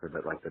Betty Crocker,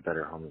 but like the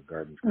Better Homes and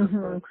Gardens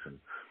cookbooks,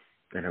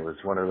 and it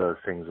was one of those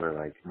things where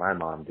like my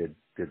mom did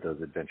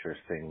those adventurous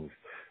things,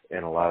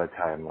 and a lot of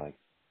time like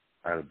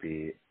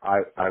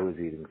I was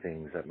eating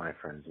things that my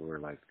friends were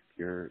like,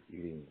 your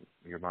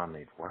mom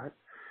made what?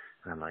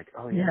 And I'm like,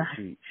 oh yeah,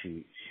 Yeah.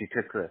 she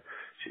took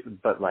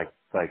but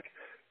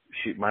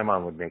my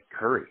mom would make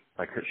curry.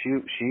 Like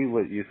she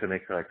would used to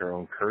make like her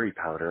own curry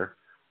powder.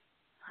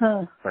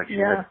 Huh. Like she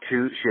Yeah. had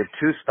two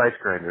spice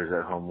grinders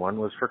at home. One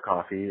was for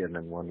coffee and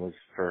then one was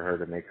for her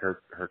to make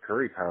her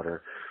curry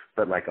powder.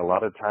 But like a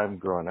lot of time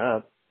growing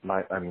up,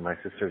 my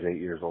sister's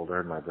 8 years older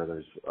and my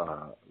brother's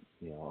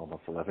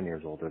almost 11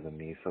 years older than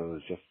me, so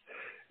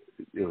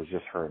it was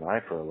just her and I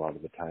for a lot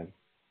of the time.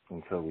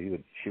 And so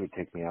she would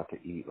take me out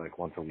to eat like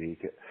once a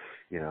week,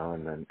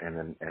 and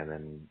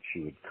then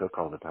she would cook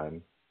all the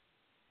time.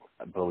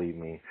 Believe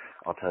me,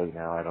 I'll tell you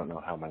now, I don't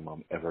know how my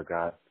mom ever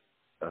got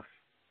a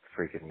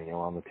freaking meal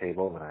on the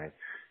table. And I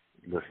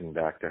listened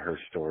back to her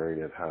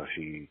story of how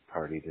she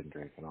partied and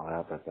drank and all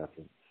that, but that's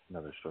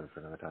another story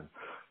for another time.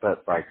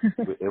 But like,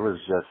 it was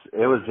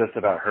just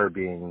about her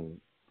being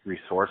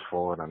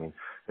resourceful. And I mean,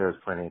 there was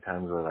plenty of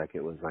times where like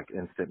it was like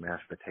instant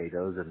mashed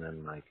potatoes and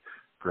then like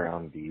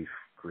ground beef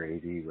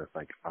gravy with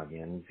like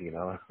onions,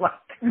 like,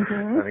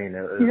 I mean,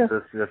 it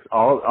was just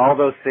all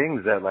those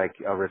things that like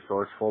a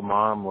resourceful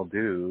mom will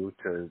do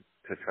to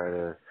try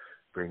to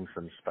bring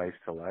some spice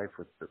to life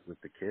with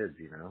the kids,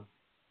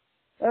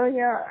 Oh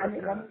yeah, I But,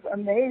 mean, I'm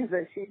amazed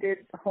that she did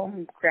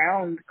home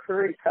ground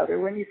curry powder.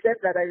 When you said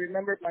that, I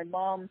remembered my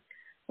mom.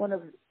 One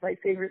of my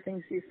favorite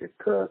things she used to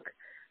cook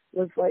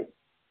was like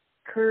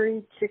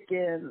curry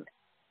chicken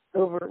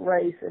over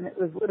rice, and it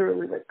was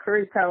literally like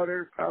curry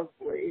powder,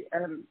 probably,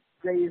 and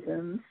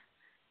raisins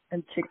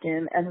and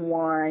chicken and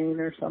wine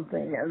or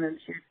something, and then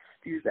she'd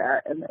stew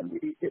that, and then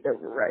we'd eat it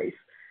over rice.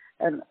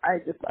 And I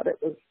just thought it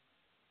was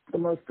the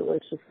most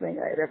delicious thing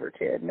I had ever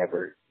tasted. I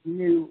never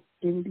knew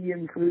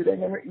Indian food.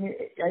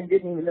 I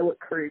didn't even know what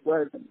curry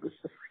was, and it was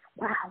just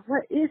like, wow,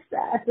 what is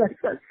that? Like,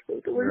 that's so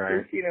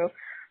delicious, right.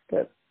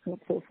 But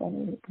it's so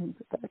funny it brings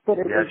it back. But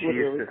it was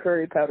literally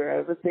curry powder.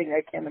 I was thinking,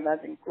 I can't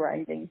imagine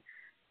grinding.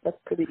 That's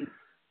pretty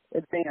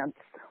advanced.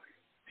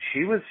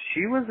 She was.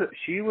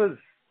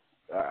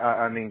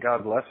 I mean,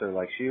 God bless her.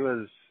 Like she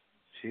was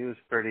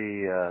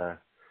pretty.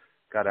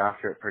 Got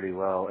after it pretty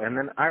well. And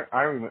then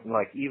I remember,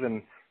 like,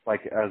 even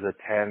like as a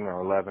 10 or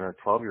 11 or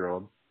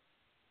 12-year-old,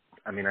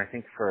 I mean, I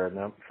think for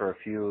a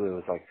few it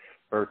was like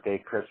birthday,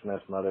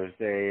 Christmas, Mother's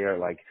Day, or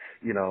like,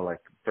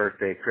 like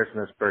birthday,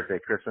 Christmas,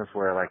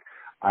 where like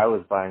I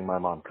was buying my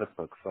mom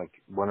cookbooks. Like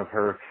one of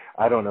her,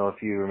 I don't know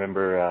if you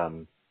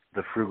remember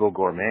The Frugal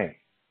Gourmet.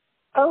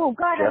 Oh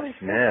God, Jeff I was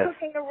Smith. just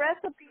cooking a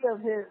recipe of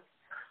his.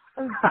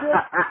 I was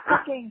just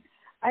cooking.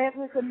 I have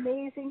this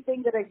amazing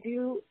thing that I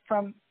do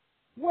from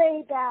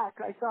way back.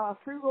 I saw a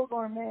Frugal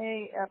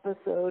Gourmet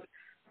episode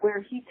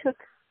where he took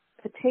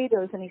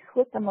potatoes and he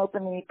split them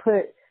open and he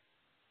put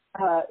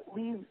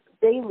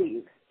bay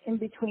leaves in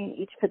between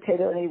each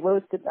potato and he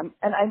roasted them.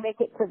 And I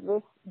make it to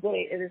this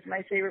day. It is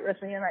my favorite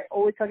recipe, and I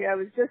always tell you I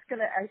was just going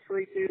to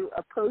actually do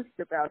a post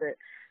about it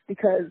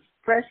because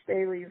fresh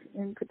bay leaves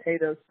in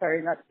potatoes,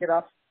 sorry not to get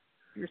off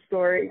your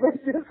story, but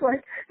just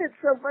like, it's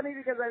so funny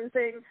because I was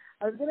saying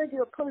I was going to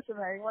do a post and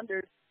I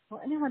wondered, will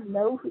anyone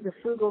know who the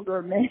Frugal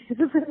Gourmet is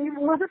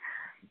anymore?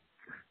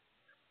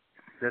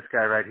 This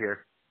guy right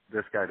here.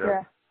 This guy does.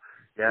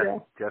 Yeah.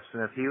 Jeff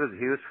Smith. He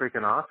was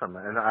freaking awesome.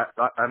 And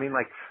I mean,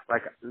 like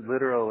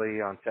literally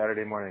on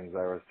Saturday mornings,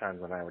 there was times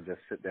when I would just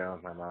sit down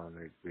with my mom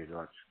and we'd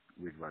watch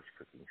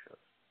cooking shows.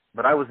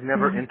 But I was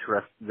never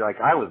interested.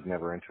 Like I was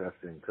never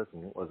interested in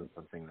cooking. It wasn't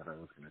something that I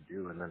was going to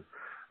do. And then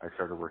I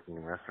started working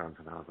in restaurants,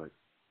 and I was like,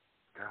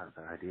 God,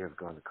 the idea of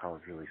going to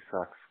college really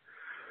sucks.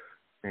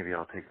 Maybe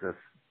I'll take this,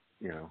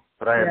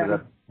 But I ended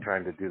up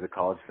trying to do the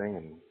college thing,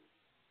 and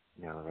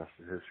the rest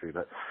is history.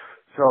 But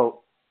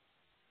so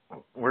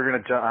I'm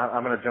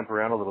gonna jump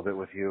around a little bit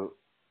with you.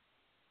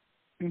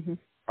 Mm-hmm.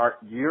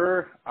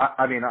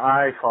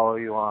 I follow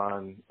you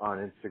on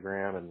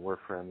Instagram, and we're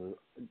friends.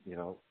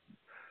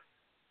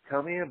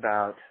 Tell me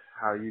about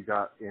how you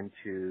got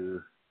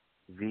into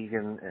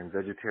vegan and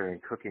vegetarian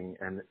cooking,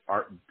 and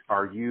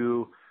are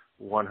you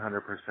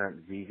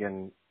 100%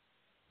 vegan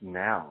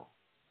now?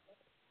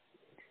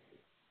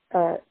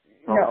 No,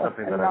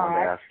 something that I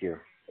wanted to ask you.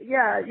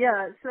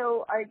 Yeah.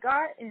 So I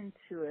got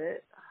into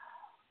it.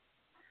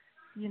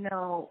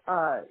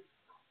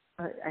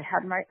 I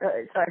had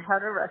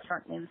a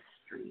restaurant named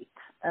Street,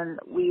 and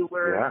we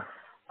were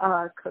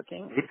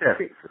cooking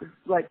street food,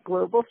 like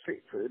global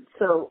street food.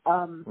 So,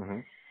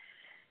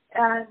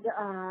 and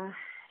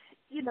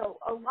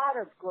a lot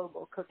of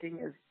global cooking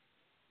is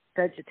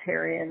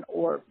vegetarian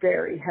or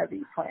very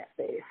heavy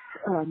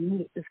plant-based.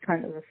 Meat is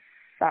kind of a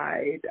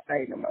side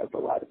item of a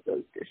lot of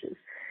those dishes.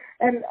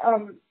 And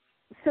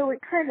so it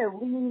kind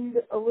of leaned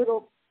a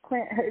little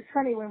plant. It's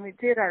funny, when we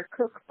did our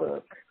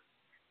cookbook,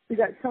 we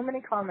got so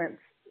many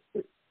comments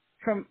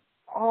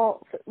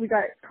we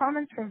got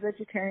comments from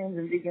vegetarians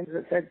and vegans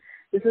that said,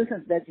 this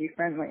isn't veggie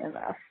friendly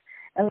enough.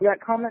 And we got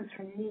comments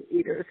from meat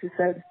eaters who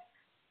said,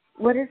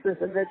 what is this,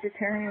 a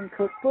vegetarian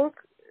cookbook?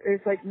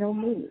 There's like no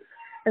meat.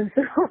 And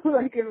so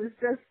like it was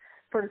just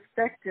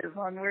perspective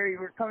on where you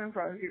were coming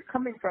from. If you're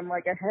coming from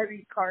like a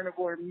heavy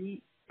carnivore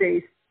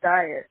meat-based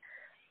diet,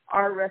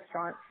 our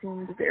restaurant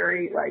seemed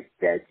very like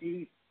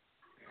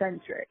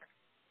veggie-centric.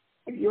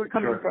 If you were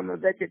coming from a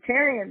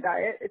vegetarian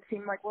diet, it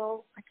seemed like,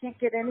 well, I can't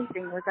get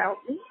anything without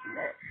eating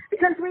it.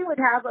 Because we would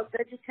have a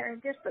vegetarian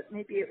dish, but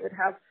maybe it would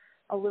have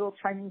a little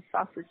Chinese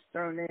sausage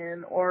thrown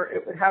in, or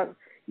it would have,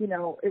 you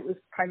know, it was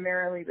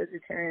primarily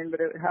vegetarian, but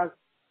it would have,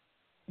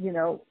 you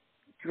know,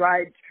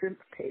 dried shrimp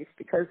paste,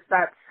 because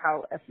that's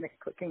how ethnic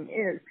cooking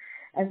is.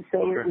 And so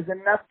it was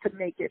enough to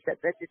make it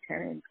that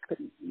vegetarians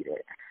couldn't eat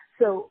it.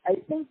 So I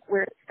think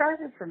where it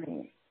started for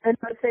me, and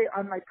I'd say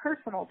on my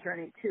personal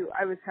journey too,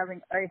 I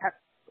had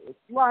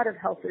a lot of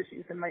health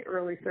issues in my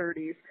early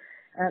 30s.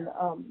 And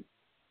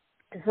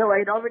so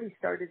I'd already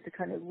started to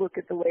kind of look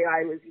at the way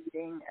I was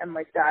eating and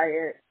my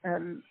diet,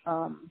 and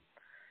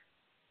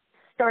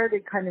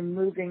started kind of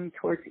moving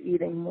towards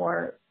eating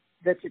more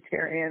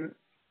vegetarian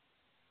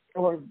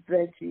or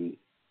veggie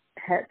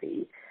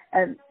heavy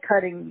and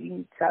cutting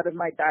meats out of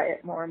my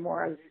diet more and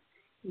more. I was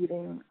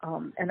eating,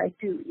 and I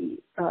do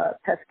eat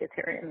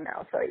pescatarian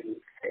now, so I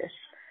eat fish,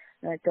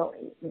 and I don't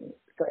eat meat,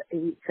 but I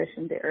eat fish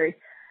and dairy.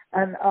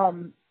 And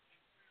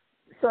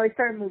so I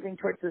started moving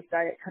towards this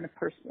diet kind of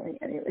personally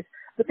anyways.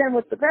 But then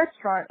with the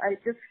restaurant, I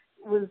just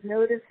was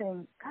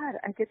noticing, God,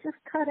 I could just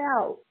cut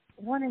out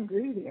one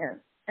ingredient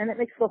and it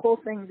makes the whole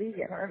thing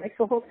vegan, or it makes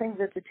the whole thing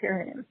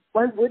vegetarian.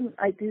 Why wouldn't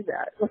I do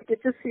that? Like,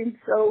 it just seems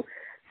so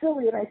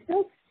silly, and I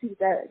still see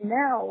that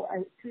now.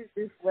 Through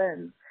this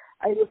lens,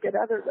 I look at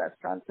other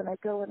restaurants and I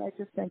go and I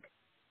just think,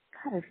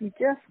 God, if you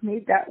just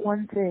made that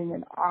one thing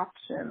an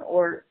option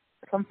or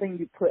something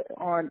you put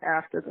on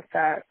after the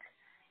fact,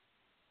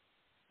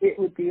 it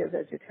would be a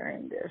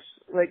vegetarian dish.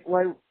 Like,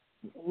 why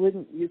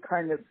wouldn't you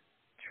kind of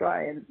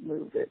try and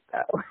move it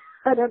that way?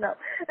 I don't know.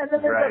 And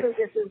then there's other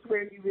dishes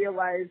where you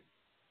realize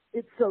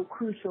it's so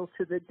crucial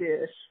to the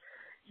dish,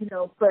 you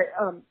know. But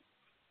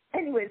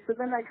anyway, so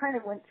then I kind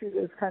of went through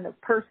this kind of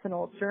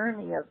personal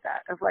journey of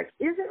that, of like,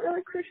 is it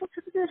really crucial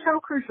to the dish? How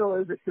crucial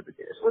is it to the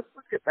dish? Let's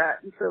look at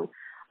that. And so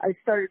I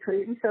started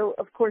creating. So,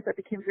 of course, I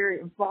became very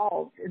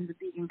involved in the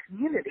vegan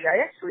community.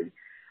 I actually,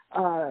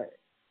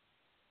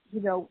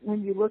 you know,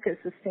 when you look at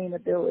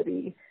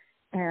sustainability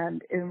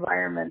and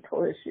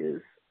environmental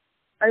issues,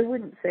 I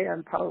wouldn't say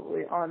I'm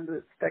probably on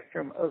the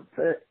spectrum of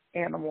the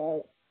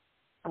animal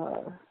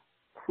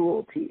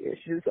cruelty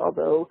issues,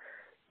 although,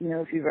 you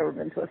know, if you've ever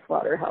been to a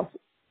slaughterhouse,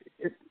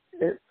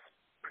 it's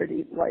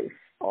pretty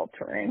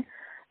life-altering.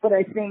 But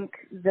I think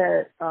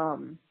that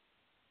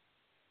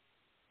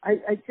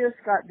I just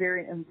got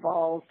very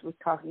involved with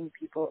talking to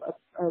people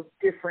of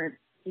different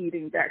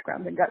eating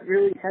backgrounds and got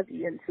really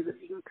heavy into the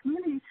vegan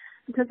community,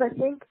 because I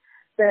think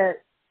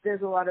that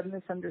there's a lot of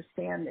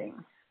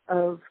misunderstanding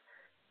of,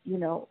 you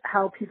know,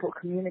 how people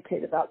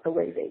communicate about the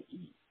way they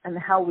eat and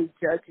how we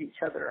judge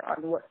each other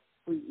on what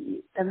we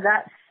eat. And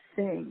that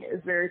thing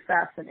is very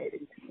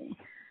fascinating to me.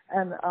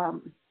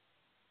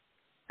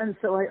 And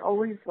so I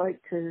always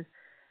like to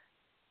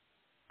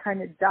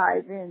kind of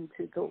dive in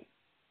to go,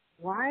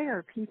 why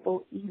are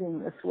people eating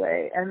this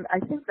way? And I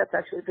think that's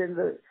actually been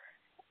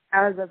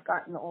as I've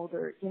gotten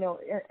older, you know,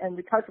 and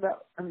we talked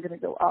about, I'm going to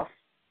go off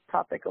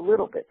topic a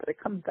little bit, but it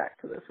comes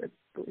back to this,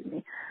 believe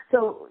me.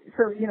 So,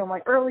 you know, my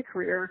early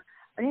career,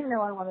 I didn't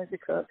know I wanted to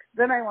cook.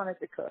 Then I wanted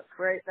to cook,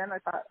 right? Then I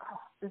thought, oh,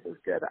 this is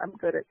good. I'm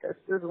good at this.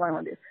 This is what I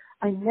want to do.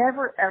 I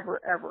never, ever,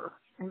 ever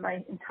in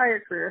my entire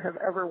career have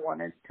ever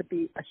wanted to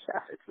be a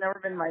chef. It's never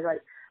been my,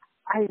 like,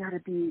 I got to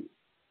be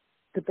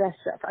the best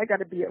chef. I got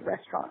to be a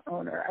restaurant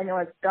owner. I know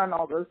I've done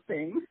all those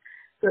things,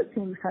 so it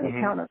seems kind of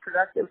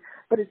counterproductive,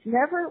 but it's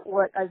never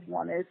what I've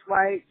wanted. It's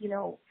why, you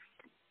know,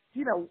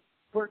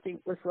 working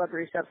with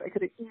celebrity chefs, I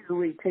could have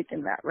easily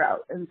taken that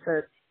route and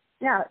said,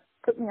 yeah,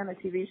 put me on a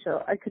TV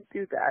show. I could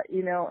do that,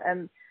 you know,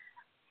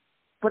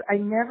 but I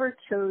never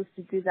chose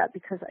to do that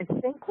because I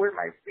think where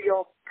my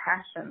real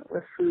passion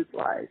with food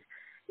lies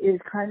is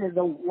kind of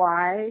the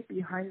why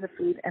behind the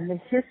food and the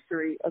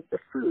history of the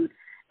food.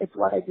 It's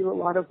why I do a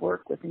lot of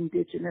work with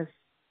indigenous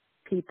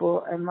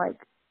people and like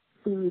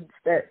foods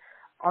that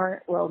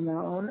aren't well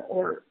known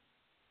or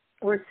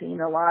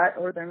seen a lot,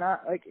 or they're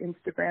not like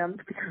Instagrammed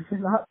because they're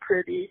not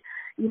pretty,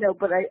 you know,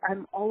 but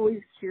I'm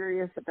always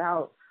curious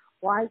about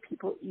why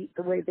people eat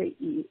the way they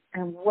eat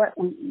and what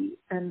we eat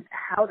and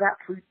how that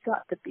food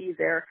got to be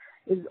there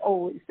has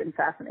always been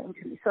fascinating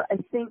to me. So I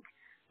think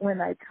when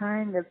I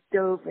kind of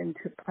dove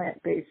into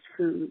plant-based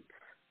foods,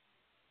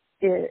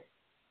 it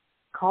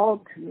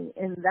called to me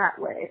in that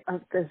way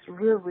of this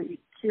really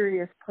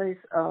curious place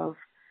of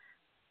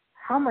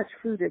how much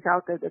food is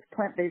out there that's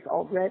plant-based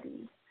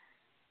already,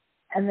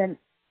 and then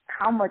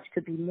how much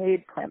could be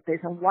made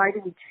plant-based, and why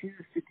do we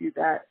choose to do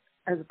that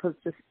as opposed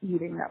to just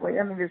eating that way?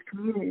 I mean, there's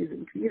communities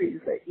and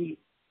communities that eat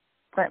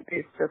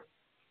plant-based just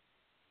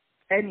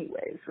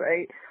anyways,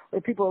 right?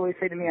 Or people always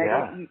say to me, I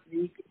don't eat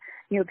vegan.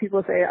 You know,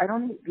 people say, I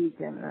don't eat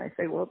vegan. And I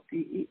say, well, do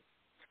you eat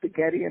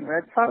spaghetti and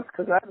red sauce?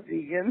 Because I'm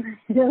vegan.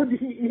 You know, do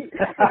you eat?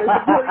 There's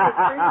a million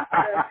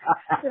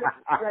things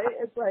that, right?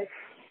 It's like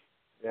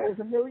there's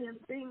a million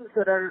things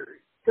that are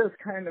just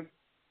kind of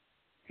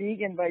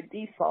vegan by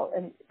default,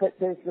 but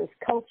there's this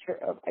culture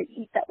of I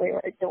eat that way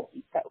or I don't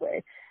eat that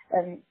way.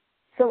 And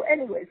so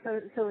anyway,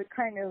 so it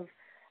kind of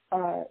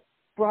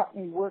brought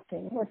me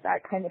working with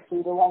that kind of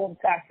food a lot. I'm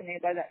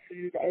fascinated by that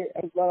food.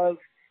 I love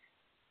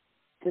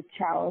the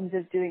challenge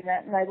of doing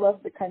that, and I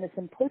love the kind of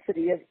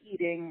simplicity of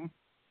eating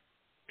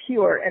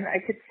pure. And I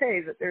could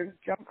say that there's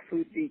junk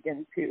food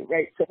vegan too,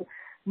 right? So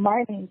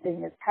my main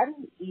thing is how do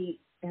you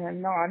eat in a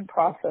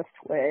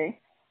non-processed way,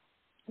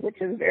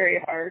 which is very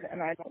hard,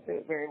 and I don't do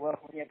it very well.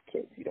 When you have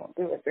kids, you don't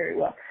do it very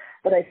well.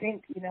 But I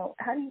think,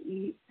 how do you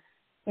eat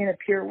in a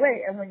pure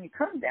way? And when you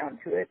come down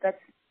to it,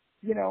 that's,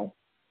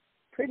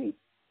 pretty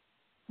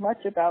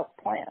much about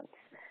plants.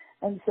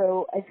 And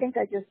so I think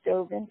I just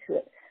dove into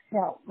it.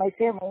 Now, my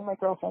family, my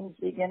girlfriend's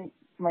vegan.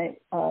 My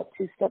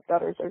 2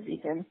 stepdaughters are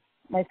vegan.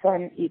 My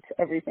son eats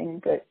everything,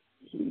 but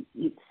he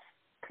eats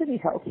pretty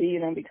healthy,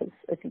 because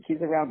I think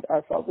he's around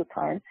us all the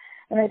time.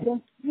 And I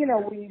think,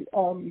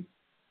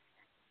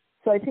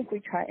 so I think we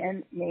try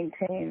and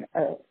maintain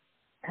a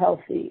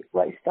healthy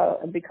lifestyle.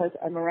 And because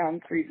I'm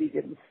around 3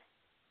 vegans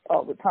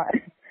all the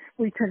time,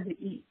 we tend to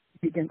eat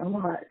vegan a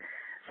lot.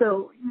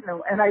 So,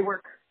 and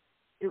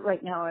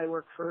right now I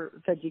work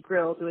for Veggie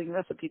Grill doing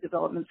recipe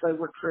development. So I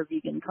work for a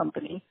vegan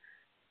company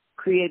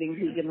creating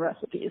vegan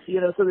recipes,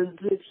 so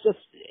it's just,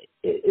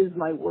 it is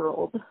my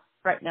world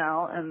right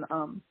now, and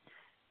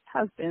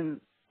has been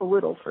a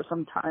little for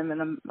some time,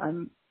 and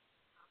I'm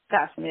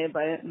fascinated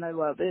by it and I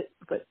love it,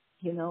 but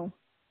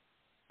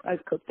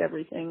I've cooked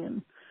everything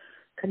and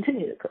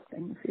continue to cook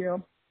things,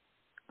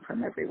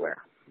 from everywhere.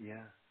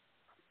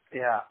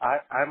 Yeah,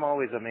 I'm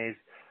always amazed,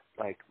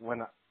 like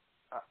when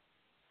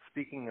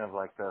speaking of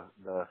like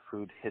the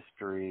food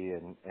history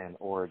and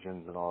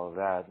origins and all of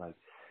that, like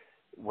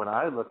when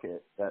I look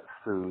at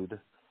food,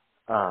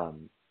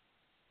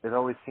 it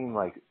always seemed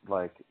like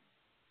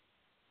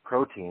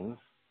proteins,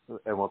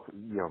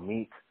 and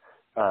meat,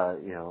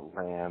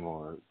 lamb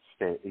or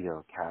steak,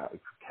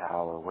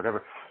 cow or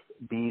whatever,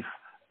 beef,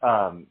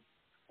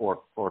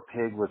 or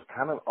pig was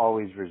kind of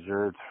always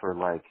reserved for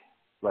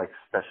like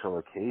special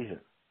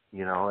occasions,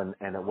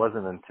 and it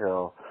wasn't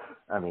until,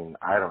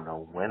 I don't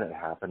know when it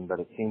happened, but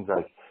it seems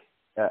like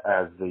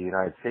as the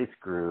United States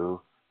grew,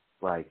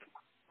 like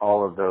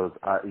all of those,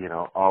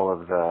 all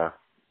of the,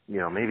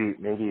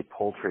 maybe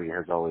poultry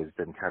has always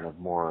been kind of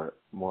more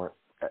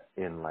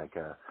in like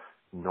a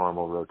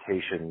normal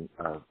rotation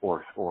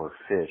or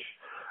fish,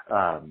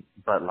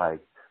 but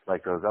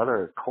like those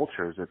other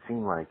cultures, it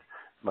seemed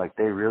like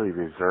they really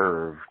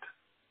reserved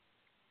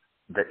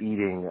the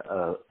eating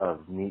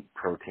of meat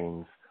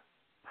proteins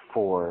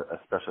for a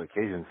special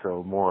occasion.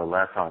 So more or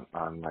less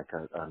on like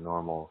a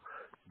normal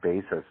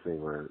basis, they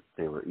were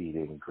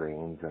eating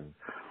grains and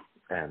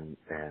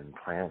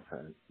plants,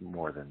 and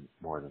more than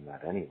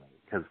that anyway.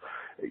 Because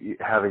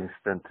having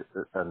spent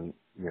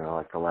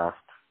like the last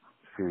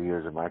few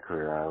years of my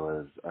career,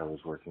 I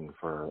was working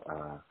for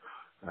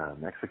a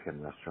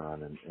Mexican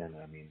restaurant, and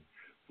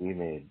we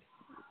made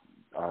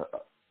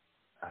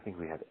I think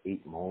we had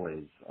 8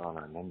 moles on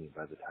our menu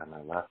by the time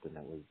I left, and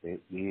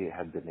we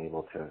had been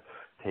able to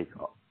take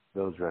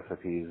those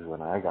recipes.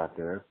 When I got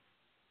there,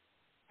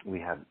 we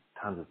had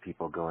tons of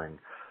people going,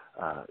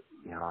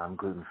 I'm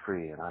gluten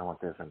free and I want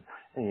this, and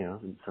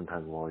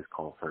sometimes we'll always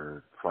call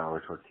for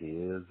flour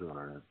tortillas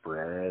or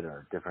bread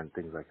or different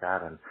things like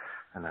that,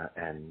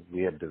 and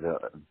we had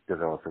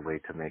developed a way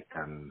to make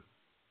them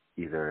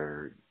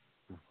either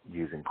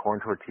using corn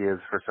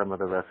tortillas for some of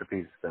the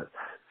recipes that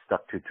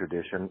stuck to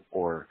tradition,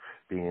 or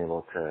being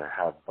able to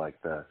have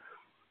like the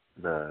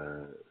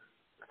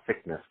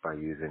thickness by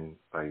using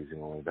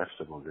only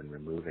vegetables and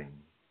removing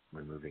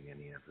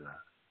any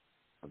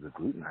of the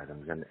gluten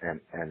items.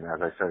 And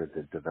as I started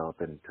to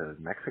develop into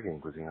Mexican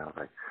cuisine, I was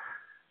like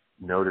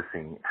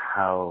noticing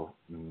how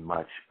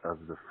much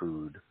of the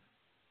food,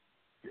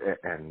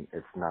 and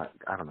it's not,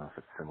 I don't know if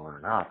it's similar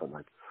or not, but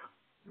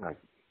like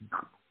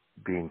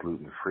being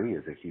gluten free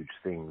is a huge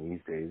thing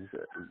these days,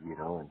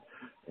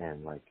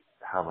 and like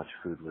how much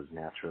food was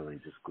naturally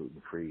just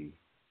gluten free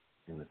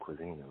in the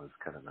cuisine. It was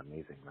kind of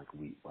amazing. Like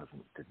wheat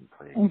didn't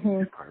play a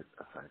huge part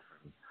aside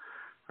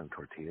from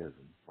tortillas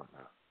and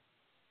whatnot.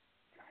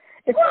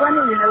 It's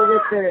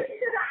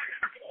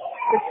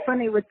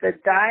funny, with the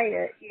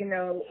diet,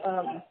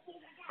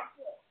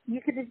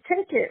 you could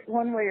take it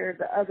one way or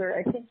the other.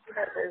 I think,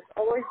 there's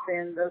always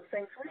been those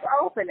things. We've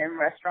all been in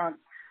restaurants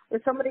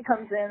where somebody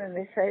comes in and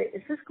they say,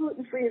 is this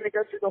gluten-free? And they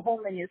go through the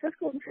whole menu. Is this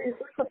gluten-free?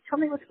 Tell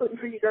me what's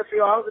gluten-free. You go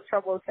through all the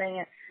trouble of saying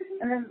it.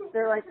 And then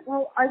they're like,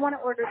 well, I want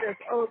to order this.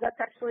 Oh,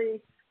 that's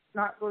actually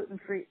not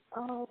gluten-free.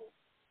 Oh,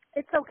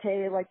 it's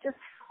okay.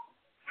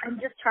 I'm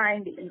just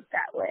trying to eat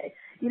that way.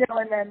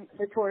 And then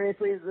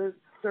notoriously the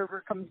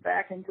server comes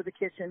back into the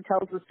kitchen,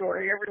 tells the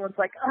story. Everyone's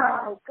like,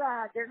 oh,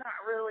 God, they're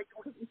not really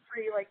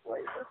gluten-free. Like, what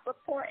is this? The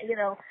point?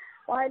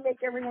 Why make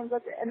everyone go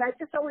through? And I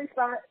just always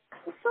thought,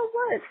 well, so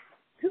what?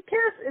 Who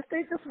cares if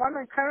they just want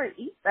to kind of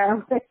eat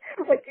them?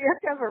 Like, you have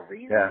to have a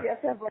reason. Yeah. You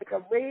have to have, like,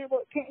 a label.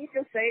 Can't you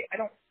just say, I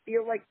don't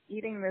feel like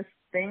eating this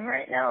thing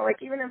right now?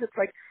 Like, even if it's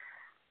like,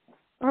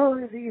 oh,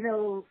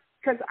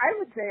 because I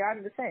would say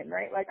I'm the same,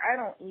 right? Like I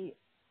don't eat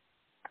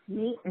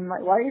meat in my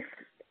life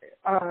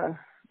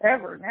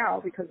ever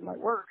now because of my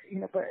work,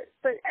 but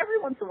every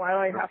once in a while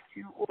I have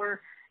to,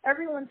 or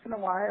every once in a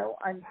while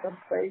I'm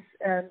someplace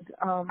and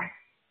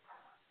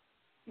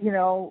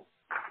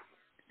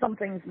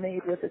something's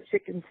made with a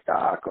chicken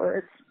stock or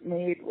it's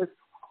made with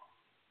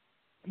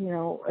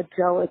a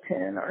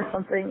gelatin or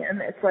something,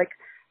 and it's like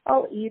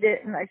I'll eat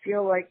it and I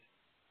feel like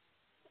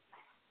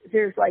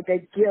there's like a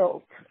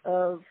guilt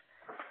of,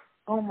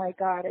 oh my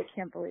God, I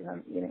can't believe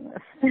I'm eating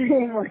this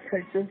thing. Like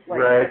I just like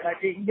right. I'm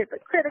being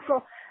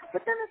hypocritical.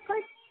 But then it's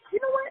like, you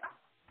know what?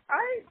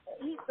 I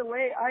eat the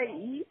way I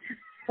eat.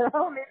 I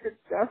don't need to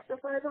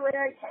justify the way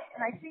I eat.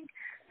 And I think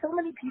so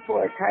many people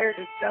are tired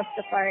of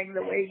justifying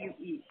the way you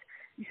eat.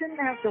 You shouldn't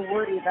have to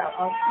worry about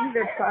on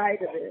either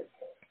side of it.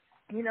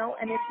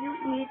 And if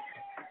you eat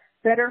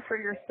better for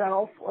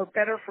yourself or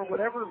better for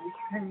whatever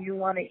reason you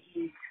want to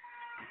eat,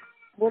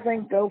 well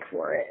then go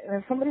for it. And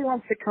if somebody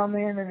wants to come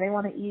in and they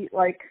want to eat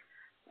like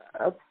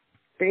a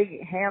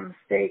big ham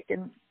steak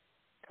and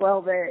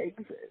 12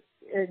 eggs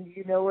and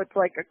it's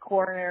like a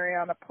coronary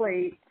on a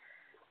plate,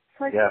 it's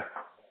like,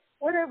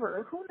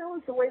 whatever. Who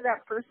knows the way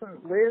that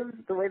person lives,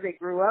 the way they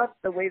grew up,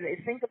 the way they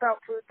think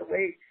about food, the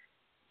way,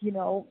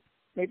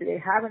 maybe they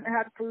haven't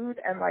had food.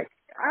 And like,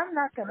 I'm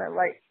not going to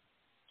like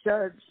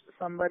judge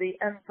somebody,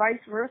 and vice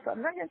versa.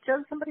 I'm not going to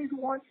judge somebody who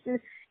wants to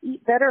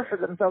eat better for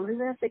themselves,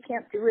 even if they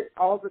can't do it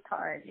all the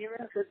time, even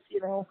if it's,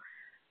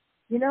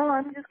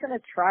 I'm just going to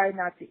try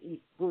not to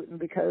eat gluten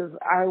because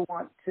I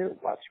want to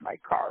watch my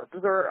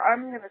carbs, or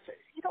I'm going to say,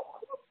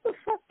 what the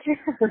fuck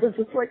cares?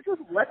 It's like,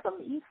 just let them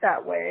eat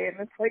that way.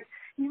 And it's like,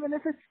 even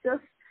if it's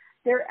just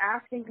they're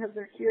asking because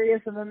they're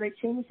curious and then they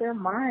change their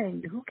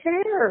mind, who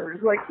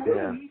cares? Like, who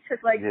should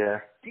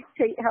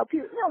dictate how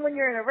people, when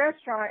you're in a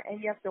restaurant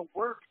and you have to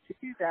work to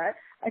do that,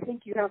 I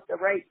think you have the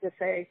right to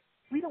say,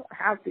 we don't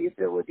have the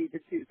ability to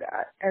do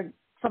that. And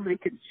somebody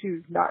can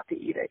choose not to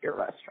eat at your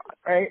restaurant,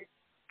 right?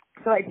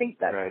 So I think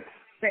that's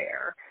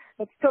fair.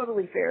 That's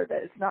totally fair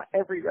that it's not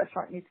every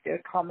restaurant needs to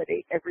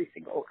accommodate every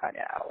single kind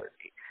of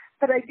allergy.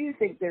 But I do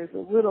think there's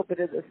a little bit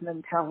of this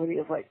mentality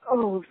of like,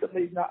 oh, if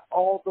somebody's not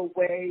all the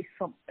way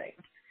something.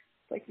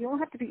 It's like, you don't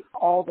have to be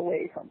all the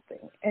way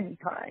something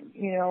anytime,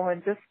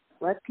 and just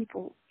let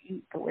people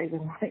eat the way they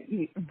want to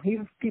eat and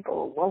leave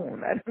people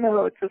alone. I don't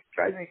know, it just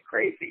drives me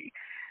crazy.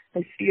 I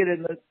see it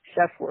in the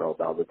chef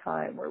world all the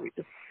time where we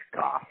just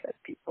scoff at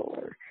people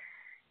or,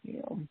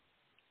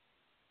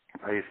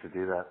 I used to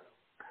do that.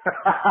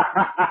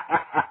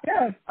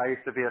 Yeah. I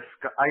used to be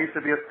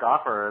a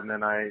scoffer, and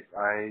then I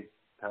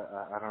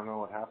don't know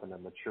what happened. A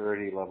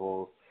maturity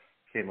level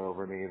came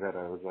over me that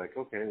I was like,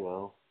 okay,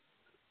 well,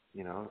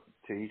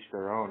 to each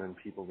their own, and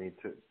people need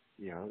to,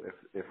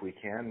 if we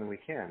can, then we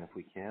can. If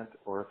we can't,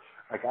 or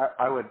like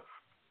I would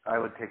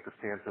take the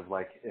stance of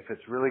like, if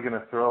it's really going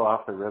to throw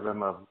off the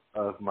rhythm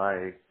of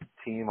my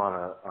team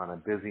on a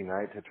busy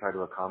night to try to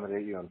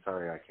accommodate you, I'm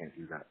sorry, I can't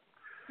do that.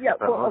 Yeah,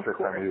 but well, most of of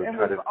the time course, we would and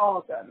try we've to.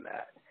 all done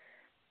that.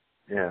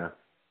 Yeah,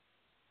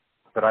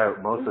 but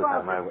most of the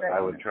time I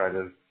would try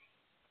to.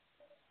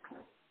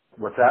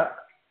 What's that?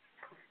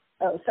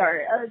 Oh,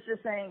 sorry. I was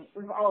just saying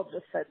we've all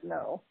just said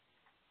no.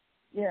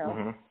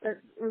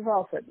 We've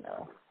all said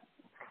no,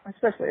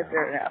 especially if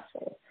they're an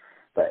asshole.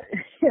 But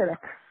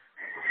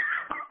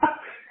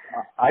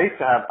I used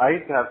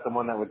to have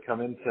someone that would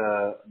come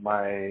into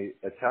my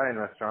Italian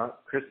restaurant,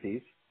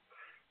 Christie's,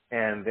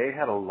 and they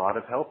had a lot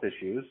of health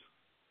issues,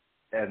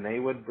 and they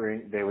would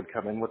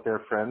come in with their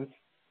friends,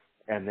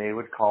 and they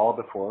would call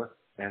before,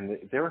 and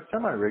they were a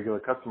semi-regular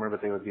customer,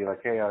 but they would be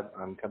like, hey,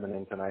 I'm coming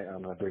in tonight,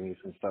 I'm going to bring you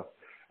some stuff.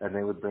 And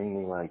they would bring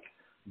me like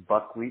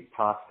buckwheat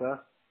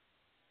pasta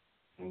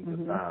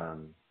and,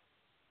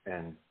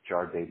 and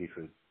jarred baby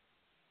food.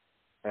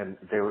 And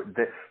they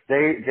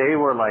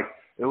were like,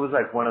 it was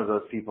like one of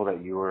those people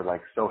that you were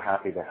like so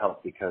happy to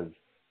help because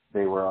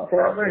they were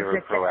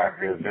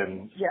proactive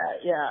and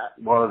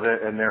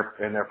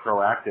they're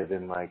proactive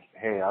in like,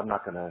 hey, I'm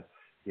not gonna,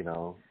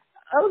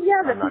 Oh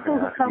yeah, the people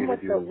who come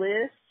with the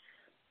list.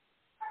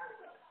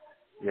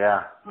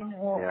 Yeah.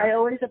 I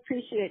always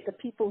appreciate the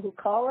people who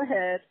call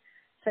ahead,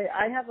 say,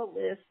 I have a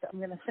list, I'm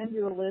going to send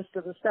you a list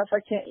of the stuff I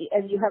can't eat,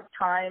 and you have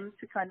time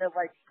to kind of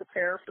like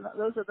prepare for that.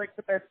 Those are like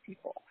the best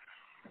people.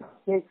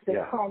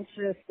 They're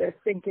conscious, they're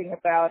thinking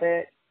about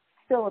it.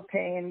 Still a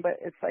pain, but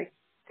it's like,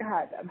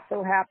 God, I'm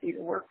so happy to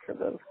work for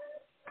those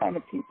kind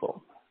of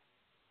people.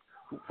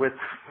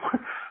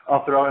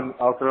 I'll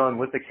throw in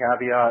with the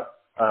caveat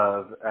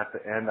of at the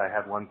end I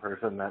had one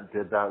person that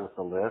did that with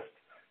the list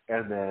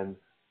and then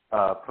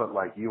put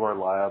like, you are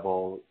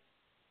liable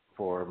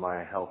for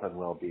my health and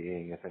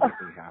well-being if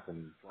anything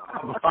happens.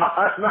 And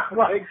I'm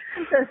like,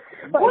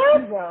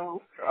 what?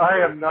 No. I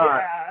am not.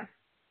 Yeah.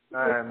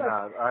 I am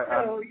not.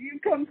 So you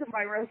come to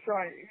my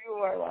restaurant, you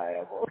are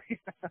liable.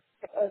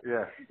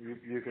 Yeah,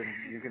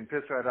 you can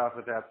piss right off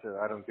with that too.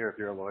 I don't care if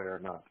you're a lawyer or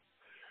not.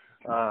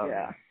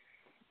 Yeah.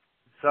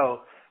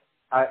 So,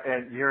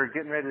 and you're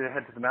getting ready to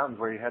head to the mountains.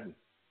 Where are you heading?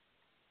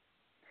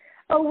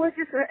 Oh, we're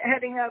just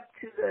heading up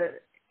to the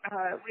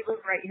we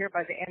live right here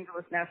by the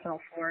Angeles National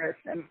Forest,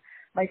 and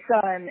my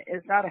son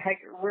is not a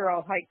hiker. We're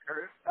all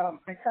hikers.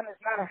 My son is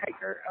not a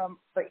hiker,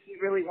 but he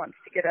really wants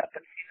to get up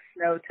and see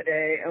the snow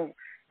today. And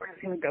we're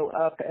just going to go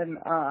up and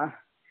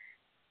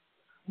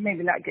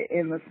maybe not get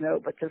in the snow,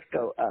 but just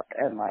go up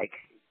and like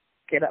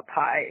get up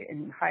high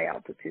in high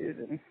altitude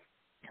and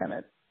kind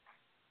of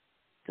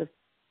just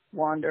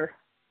wander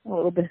a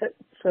little bit.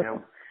 So, yeah.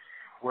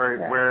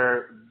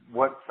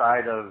 What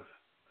side of?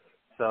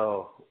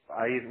 So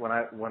when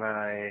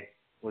I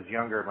was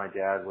younger, my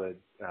dad would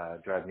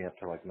drive me up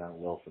to like Mount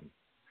Wilson.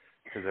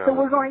 So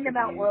we're going to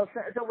Mount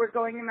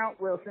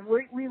Wilson.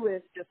 We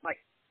live just like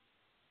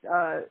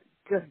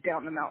just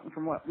down the mountain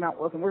from Mount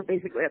Wilson. We're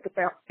basically at the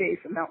base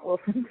of Mount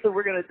Wilson, so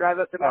we're going to drive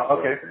up to Mount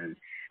Wilson,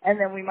 and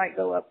then we might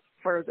go up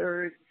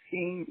further,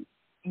 seeing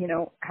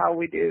how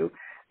we do.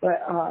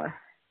 But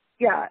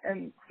yeah,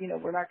 and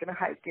we're not going to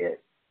hike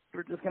it.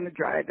 We're just going to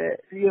drive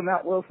it.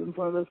 Mount Wilson's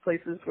one of those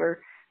places where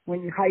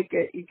when you hike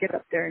it, you get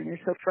up there and you're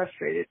so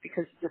frustrated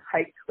because you just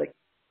hiked like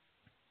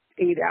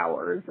 8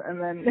 hours, and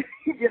then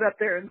you get up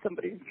there and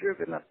somebody's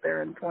driven up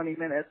there in 20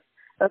 minutes.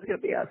 That's going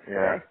to be us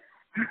today.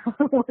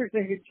 We're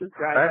going to just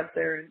drive up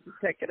there and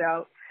check it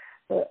out.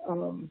 But,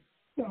 I'm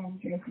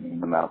drinking in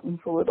the mountains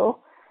a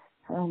little.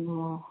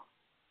 And,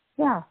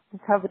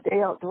 just have a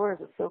day outdoors.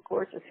 It's so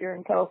gorgeous here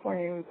in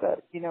California. We've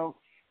got,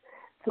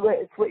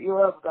 it's what you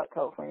love about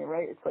California,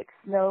 right? It's like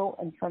snow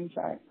and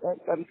sunshine. Like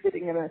I'm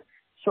sitting in a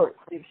short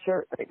sleeve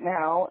shirt right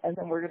now, and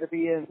then we're going to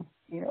be in,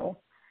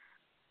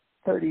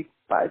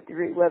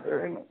 35-degree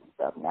weather in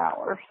about an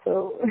hour.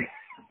 So,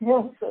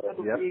 so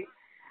it'll be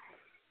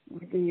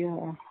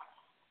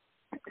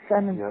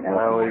sun and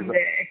snow one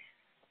day.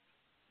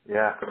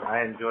 Yeah,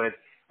 I enjoyed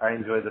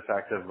the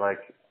fact of like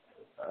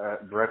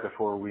right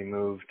before we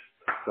moved.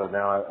 So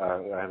now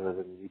I live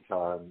in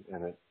Utah,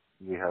 and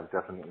we have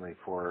definitely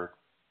 4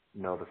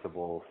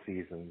 noticeable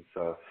seasons.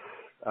 So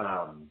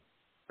I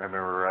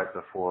remember right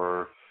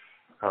before,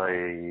 probably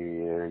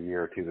a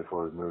year or 2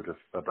 before we moved,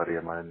 a buddy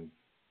of mine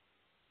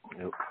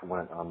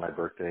went on my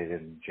birthday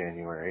in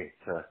January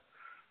to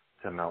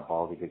Mount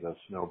Baldy to go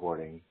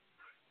snowboarding.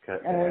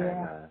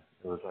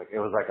 It was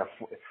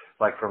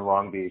like from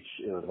Long Beach,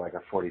 it was like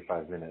a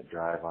 45-minute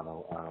drive on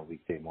a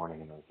weekday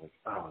morning, and I was like,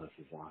 oh, this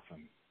is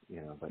awesome,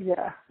 But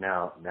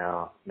now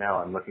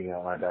I'm looking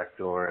out my back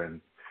door,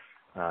 and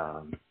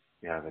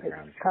the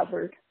ground is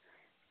covered.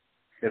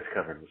 It's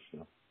covered with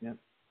snow. Yep.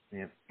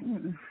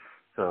 Mm-hmm.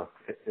 So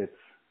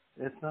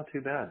it's not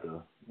too bad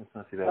though. It's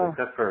not too bad,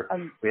 except for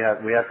we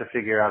have to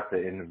figure out the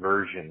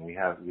inversion. We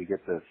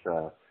get this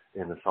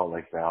in the Salt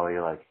Lake Valley,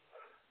 like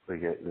we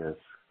get this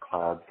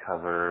cloud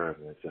cover,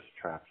 and it just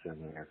traps in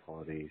the air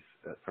quality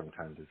that from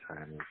time to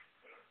time is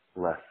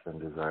less than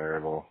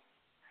desirable,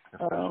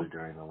 especially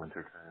during the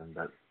winter time.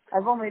 But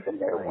I've only been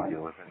there once.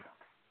 Deal with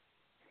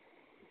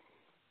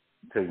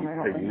it. To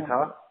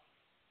Utah?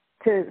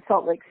 To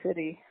Salt Lake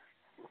City.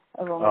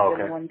 I've only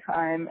been one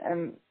time,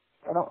 and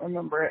I don't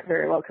remember it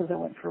very well because I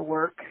went for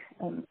work,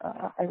 and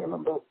I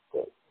remember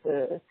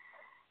the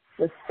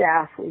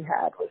staff we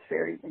had was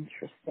very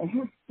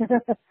interesting.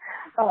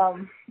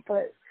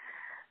 But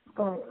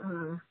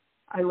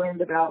I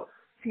learned about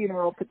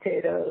funeral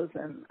potatoes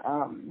and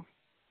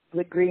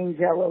the green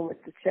Jello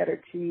with the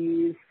cheddar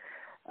cheese.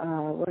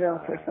 What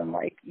else are some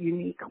like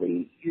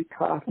uniquely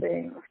Utah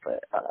things?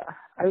 But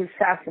I was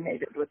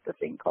fascinated with the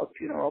thing called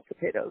funeral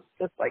potatoes,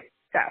 just like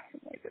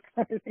fascinated.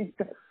 I think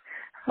that's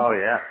oh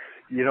yeah,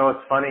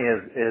 what's funny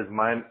is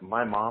my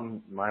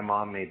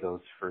mom made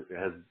those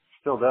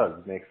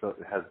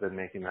has been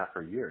making that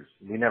for years.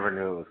 We never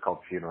knew it was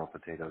called funeral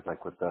potatoes,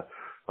 like with the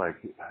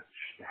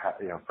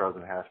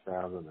frozen hash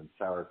browns and then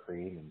sour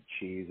cream and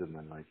cheese and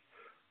then like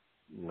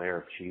layer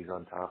of cheese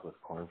on top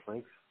with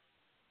cornflakes.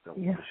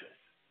 Delicious.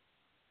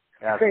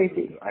 Yeah.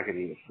 Crazy. I could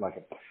eat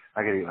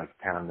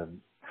pound at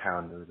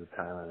a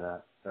time of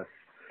that.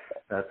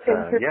 That's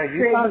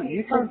Utah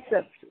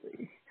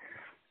conceptually.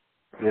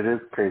 It is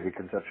crazy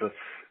conceptually.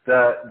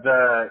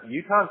 The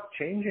Utah's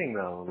changing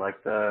though.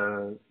 Like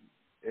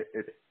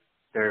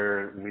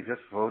we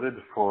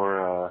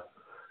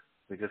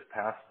just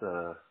passed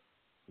the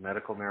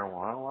medical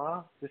marijuana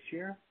law this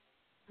year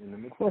in the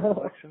midterm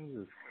elections.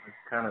 It's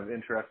kind of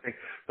interesting.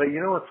 But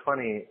what's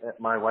funny?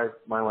 My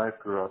wife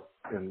grew up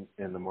in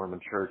the Mormon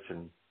church,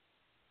 and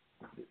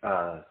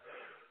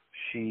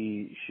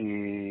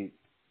she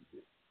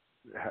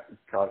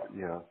got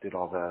did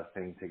all the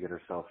thing to get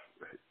herself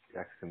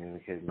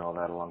excommunicated and all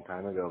that a long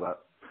time ago.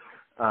 But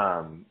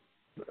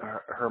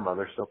her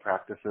mother still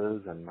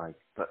practices, and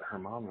but her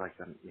mom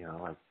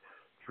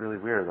it's really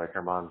weird. Like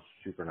her mom's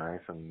super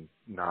nice and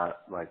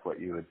not like what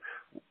you would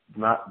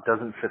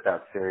doesn't fit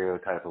that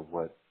stereotype of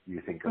what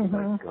you think of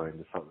like going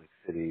to Salt Lake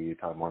City,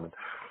 Utah Mormon.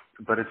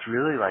 But it's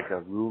really like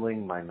a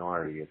ruling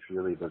minority. It's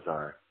really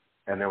bizarre.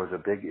 And there was a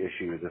big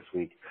issue this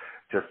week,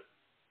 just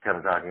kind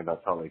of talking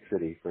about Salt Lake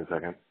City for a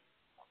second.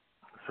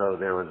 So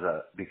there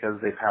was because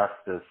they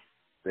passed this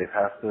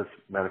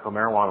medical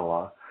marijuana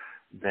law,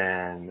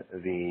 then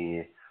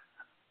the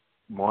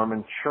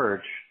Mormon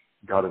church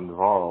got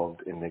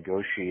involved in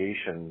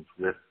negotiations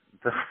with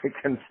the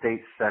freaking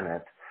state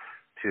senate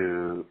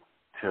to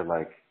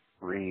like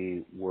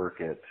rework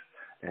it,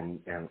 and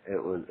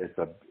it's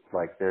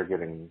like they're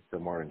getting, the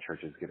Mormon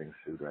church is getting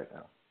sued right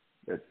now.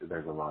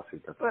 There's a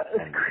lawsuit that's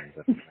pending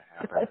that's going to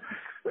happen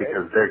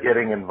because they're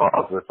getting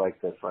involved with like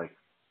this, like,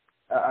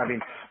 I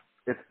mean,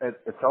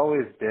 it's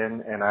always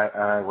been, and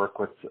I work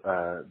with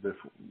this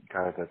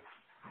guy that's,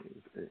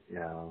 you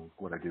know,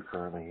 what I do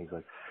currently.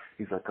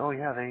 He's like, oh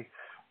yeah,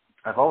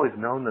 I've always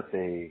known that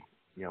they,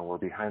 you know, were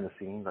behind the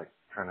scenes, like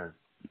trying to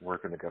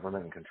work in the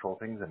government and control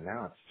things, and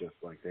now it's just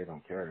like they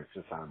don't care. It's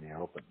just out in the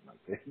open. Like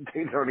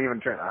they don't even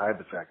try to hide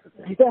the fact that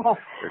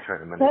they're trying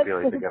to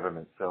manipulate the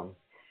government. So.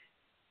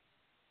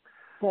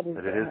 But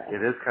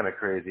it is kind of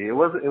crazy. It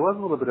was a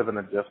little bit of an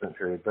adjustment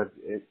period, but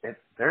it's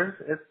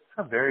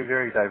a very,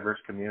 very diverse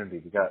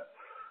community we got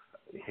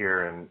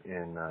here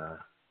in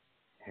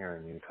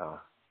Utah.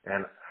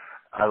 And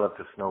I love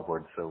to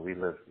snowboard, so we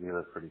live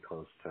pretty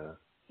close to.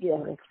 Yeah,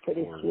 that's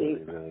pretty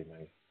sweet. Really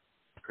nice.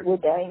 We're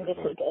dying to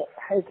take a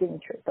hiking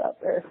trip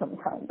out there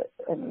sometime, but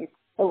I need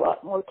a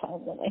lot more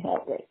time than I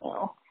have right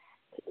now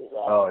to do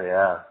that. Oh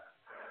yeah,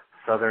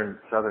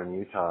 Southern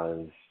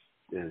Utah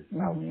is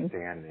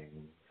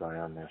outstanding.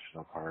 Zion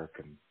National Park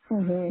and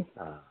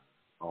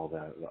all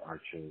the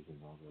arches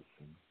and all those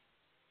things.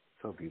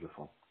 So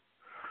beautiful.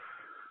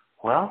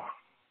 Well,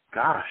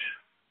 gosh,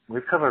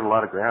 we've covered a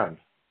lot of ground.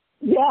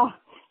 Yeah,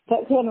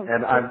 that kind of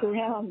went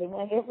around and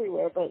went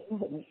everywhere, but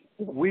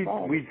we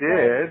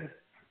did,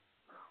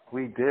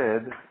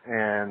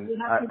 and we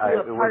have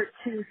to do a part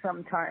 2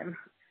 sometime.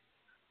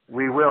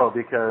 We will,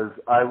 because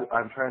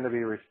I'm trying to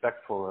be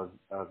respectful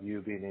of you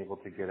being able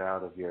to get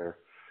out of your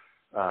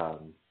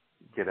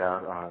get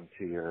out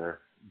onto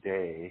your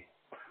day,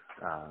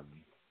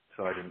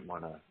 so I didn't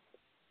want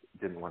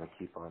to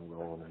keep on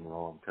rolling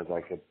because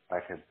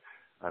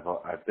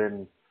I've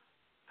been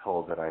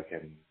told that I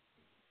can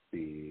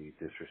be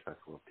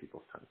disrespectful of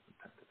people's time from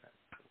time to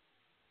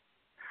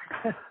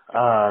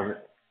time.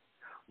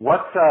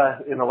 What's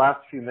in the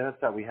last few minutes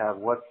that we have?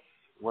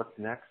 What's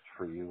next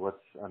for you?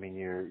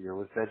 You're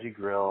with Veggie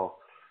Grill.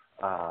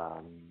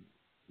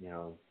 You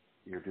know,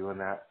 you're doing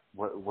that.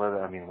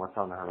 What's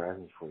on the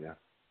horizons for you?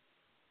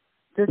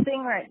 The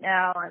thing right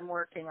now I'm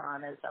working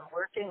on a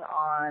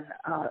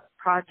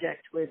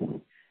project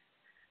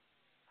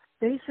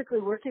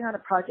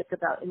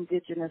about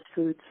indigenous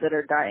foods that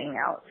are dying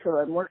out. So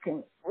I'm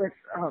working with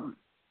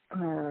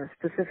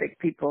specific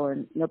people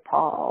in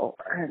Nepal,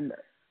 and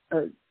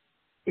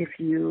if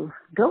you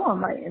go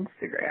on my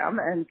Instagram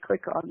and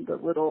click on the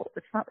little,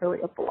 it's not really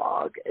a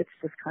blog, it's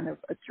just kind of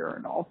a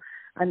journal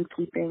I'm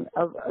keeping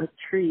of a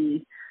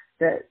tree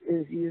that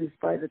is used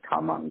by the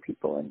Tamang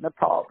people in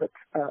Nepal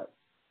that's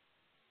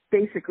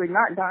basically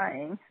not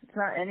dying. It's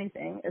not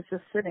anything. It's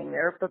just sitting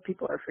there, but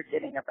people are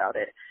forgetting about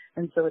it.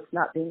 And so it's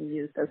not being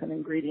used as an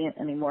ingredient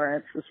anymore.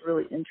 It's this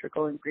really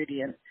integral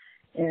ingredient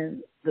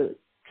in the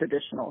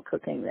traditional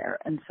cooking there.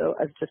 And so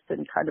I've just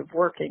been kind of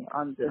working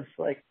on this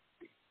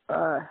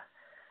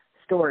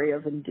story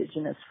of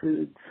indigenous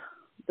foods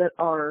that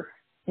are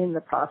in the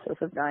process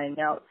of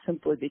dying out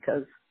simply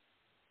because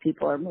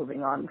people are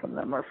moving on from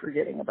them or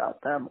forgetting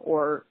about them,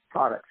 or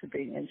products are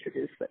being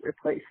introduced that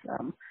replace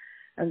them.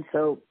 And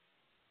so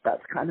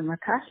that's kind of my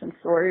passion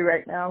story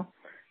right now.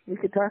 We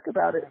could talk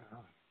about it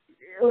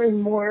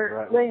in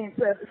more length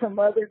at some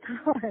other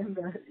time,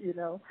 but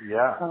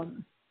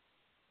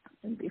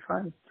it'd be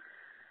fun.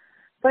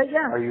 But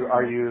yeah.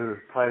 Are you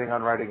planning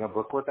on writing a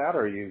book with that,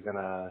 or are you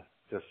gonna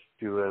just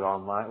do it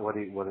online? What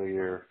are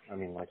your?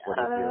 What is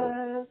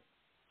your?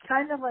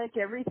 Kind of like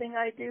everything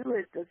I do,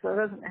 it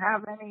doesn't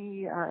have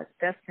any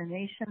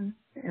destination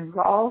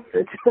involved.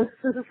 It just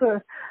is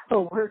a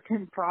work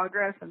in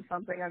progress and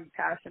something I'm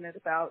passionate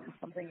about and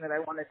something that I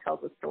want to tell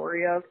the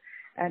story of.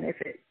 And if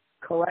it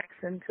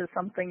collects into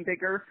something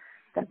bigger,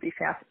 that'd be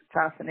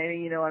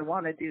fascinating. You know, I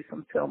want to do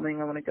some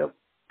filming. I want to go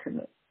to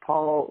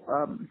Nepal,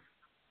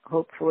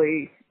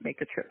 hopefully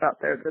make a trip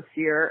out there this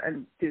year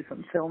and do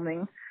some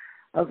filming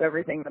of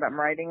everything that I'm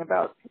writing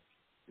about,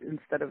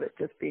 instead of it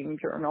just being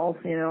journals,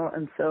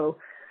 and so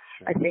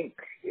sure. I think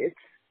it's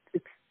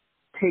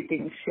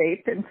taking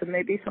shape into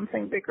maybe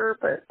something bigger,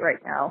 but right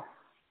now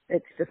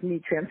it's just me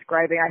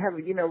transcribing. I have,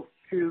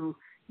 through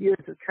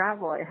years of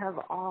travel, I have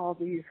all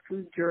these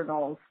food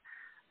journals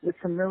with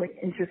some really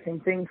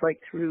interesting things, like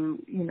through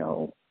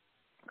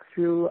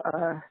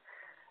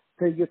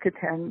the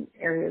Yucatan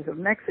areas of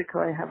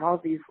Mexico. I have all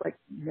these like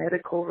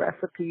medical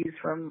recipes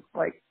from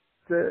like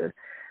the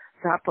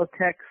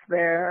Zapotecs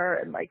there,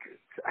 and like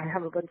I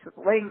have a bunch of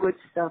language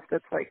stuff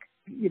that's like,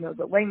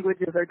 the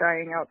languages are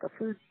dying out, the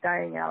food's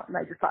dying out, and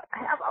I just thought, I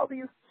have all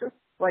these just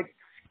like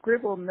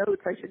scribble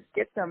notes. I should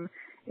get them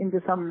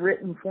into some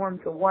written form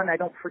so one, I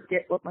don't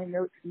forget what my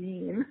notes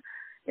mean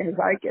as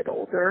I get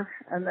older,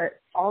 and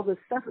that all this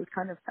stuff is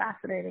kind of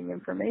fascinating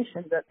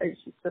information that I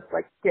should just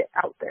like get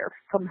out there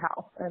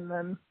somehow. And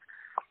then,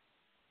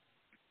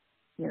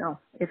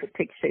 if it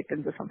takes shape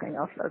into something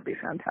else, that would be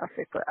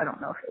fantastic, but I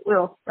don't know if it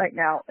will. Right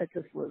now, it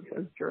just lives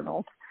as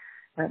journals.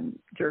 and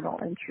journal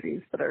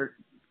entries that are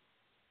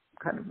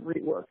kind of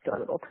reworked a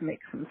little to make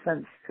some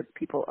sense to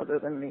people other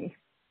than me.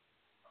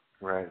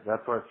 Right.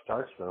 That's where it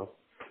starts, though.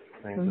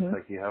 I mean, Mm-hmm. just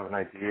like you have an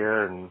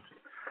idea, and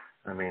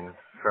I mean,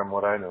 from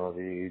what I know of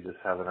you, you just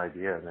have an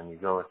idea, and then you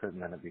go with it,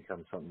 and then it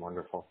becomes something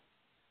wonderful.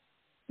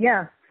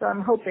 Yeah, so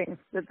I'm hoping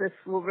that this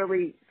will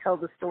really tell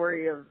the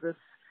story of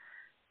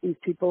these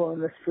people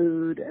and this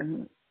food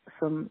and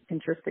some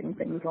interesting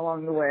things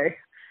along the way.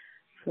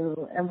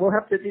 So, and we'll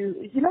have to do,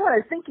 you know what I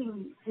was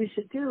thinking we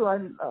should do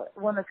on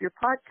one of your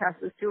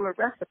podcasts is do a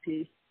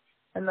recipe,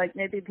 and like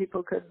maybe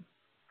people could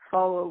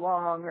follow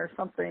along or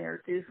something,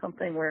 or do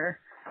something where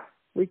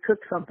we cook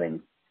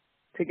something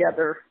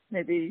together.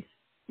 Maybe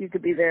you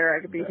could be there,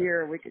 I could be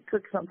here, we could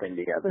cook something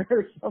together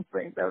or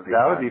something. That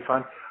would be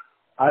fun.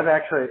 I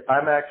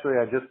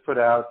just put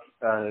out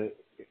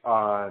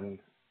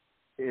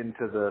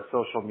into the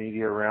social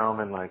media realm,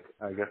 and like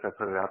I guess I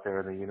put it out there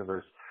in the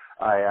universe.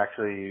 I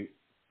actually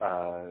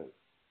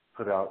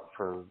put out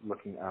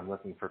I'm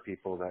looking for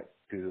people that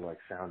do like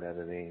sound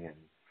editing and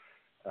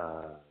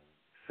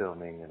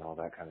filming and all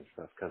that kind of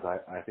stuff, because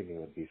I think it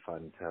would be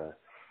fun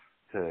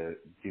to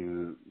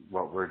do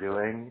what we're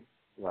doing.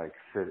 Like,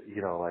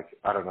 like,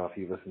 I don't know if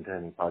you listen to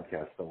any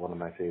podcasts, but one of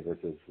my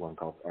favorites is one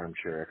called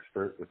Armchair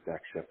Expert with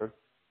Dax Shepard.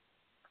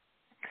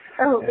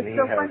 Oh, and it's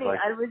so funny.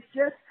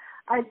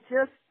 I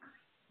just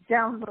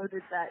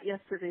downloaded that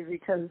yesterday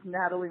because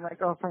Natalie, my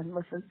girlfriend,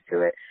 listens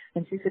to it,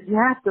 and she said, you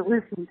have to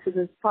listen to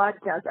this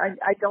podcast.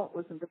 I don't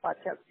listen to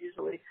podcasts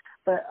usually,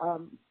 but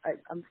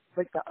I'm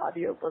like the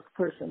audiobook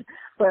person.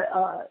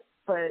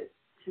 But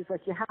she's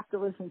like, you have to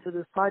listen to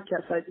this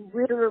podcast. I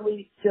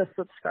literally just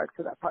subscribed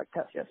to that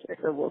podcast yesterday,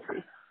 so we'll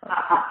see.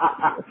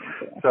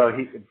 So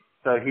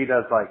he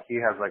does, like, he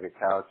has like a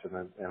couch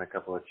and a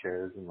couple of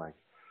chairs, and like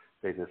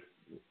they just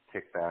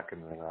kick back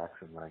and relax,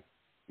 and like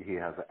he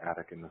has an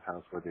attic in his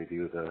house where they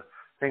do the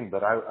thing.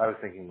 But I was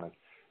thinking, like,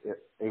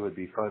 it would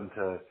be fun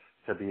to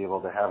be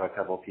able to have a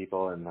couple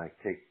people and like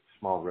take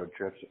small road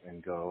trips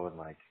and go and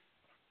like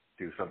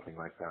do something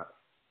like that.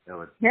 It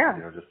would,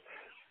 just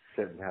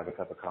sit and have a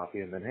cup of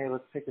coffee, and then, hey,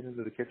 let's take it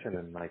into the kitchen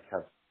and like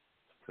have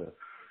to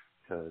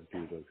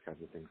do those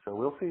kinds of things. So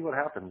we'll see what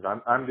happens.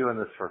 I'm doing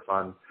this for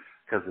fun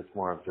because it's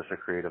more of just a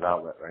creative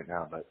outlet right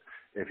now. But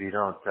if you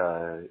don't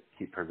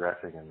keep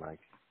progressing and like,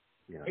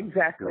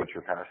 exactly. do what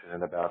you're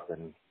passionate about,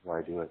 then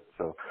why do it?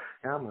 So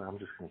yeah, I'm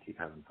just going to keep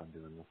having fun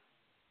doing this.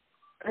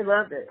 I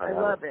love it. I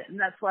love it. And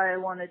that's why I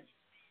want to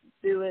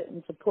do it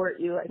and support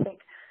you. I think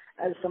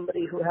as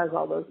somebody who has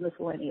all those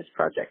miscellaneous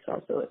projects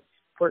also, it's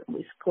important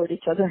we support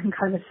each other and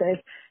kind of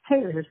say,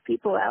 hey, there's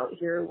people out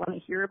here who want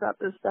to hear about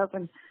this stuff.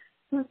 And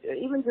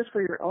even just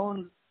for your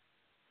own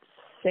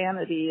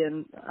sanity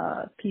and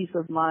peace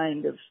of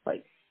mind of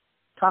like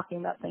talking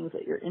about things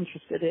that you're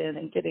interested in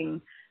and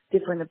getting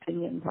different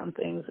opinions on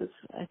things.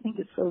 I think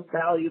it's so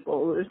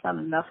valuable. There's not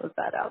enough of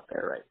that out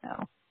there right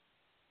now.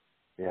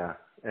 Yeah,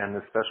 and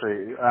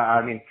especially,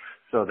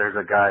 so there's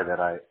a guy that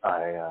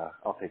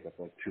I'll take up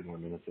like 2 more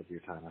minutes of your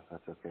time if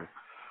that's okay.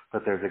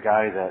 But there's a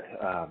guy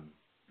that,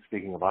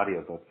 speaking of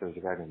audiobooks, there's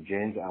a guy named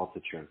James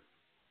Altucher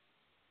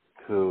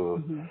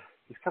who,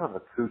 he's kind of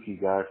a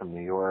kooky guy from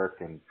New York,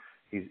 and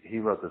he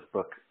wrote this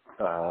book,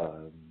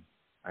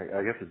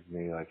 I guess it's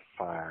maybe like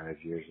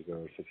 5 years ago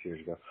or 6 years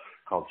ago,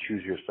 called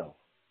Choose Yourself.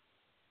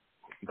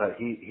 But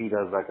he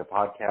does like a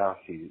podcast.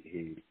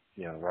 He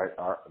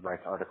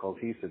writes articles.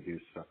 He used to do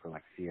stuff for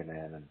like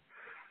CNN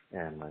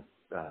and like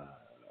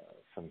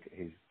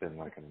he's been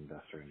like an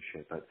investor and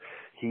shit. But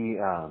he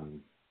I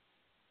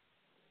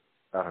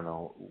don't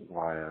know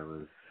why I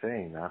was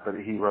saying that, but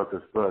he wrote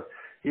this book.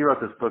 He wrote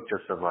this book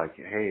just of like,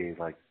 hey,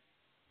 like,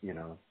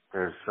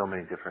 there's so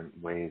many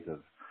different ways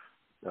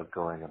of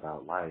going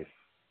about life,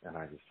 and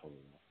I just told him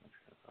that's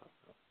kind of thought.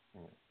 So,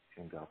 anyway,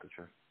 James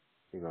Altucher.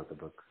 He wrote the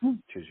book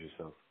Choose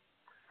Yourself.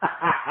 But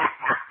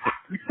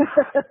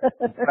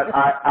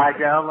I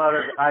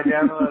downloaded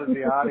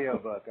the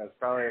audiobook. That's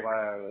probably why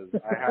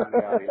I have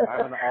the audio.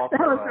 I'm an author.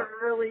 That was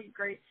a really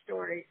great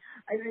story.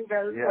 I think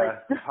that was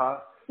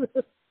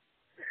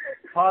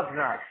pause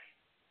nuts.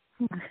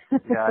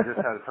 Yeah, I just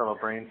had a total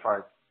brain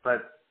fart.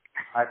 But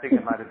I think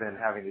it might have been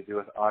having to do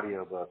with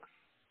audiobooks,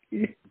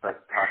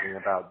 but talking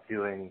about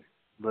doing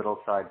little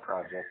side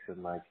projects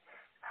and like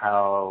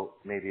how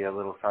maybe a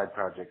little side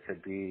project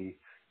could be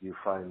you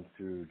find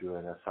through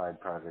doing a side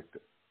project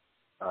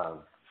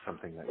of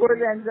something that or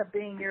it ends up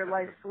being your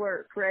life's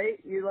work, right?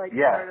 You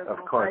start a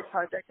little side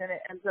project and it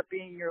ends up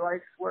being your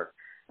life's work.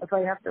 If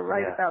I have to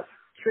write about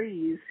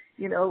trees,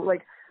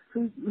 like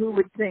who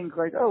would think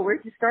like, oh,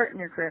 where'd you start in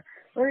your career?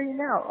 Where are you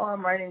now? Oh,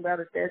 I'm writing about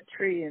a dead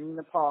tree in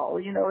Nepal.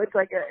 It's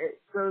like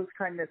those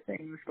kind of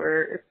things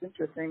where it's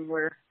interesting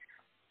where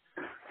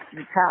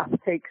the path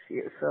takes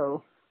you.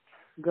 So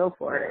go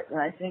for it.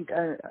 And I think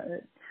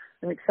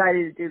I'm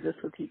excited to do this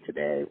with you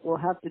today. We'll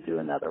have to do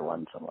another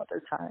one some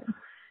other time.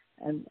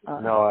 And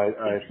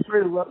think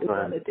through what we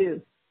want to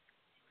do.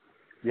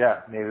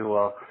 Yeah, maybe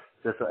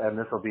this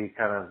will be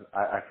kind of,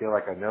 I feel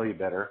like I know you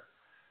better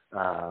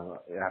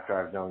after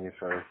I've known you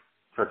for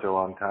such a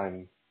long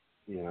time,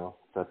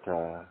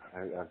 that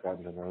I've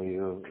gotten to know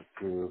you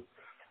through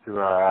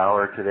our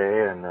hour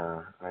today, and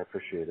I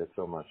appreciate it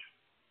so much.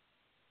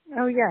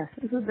 Oh, yes.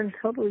 This has been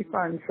totally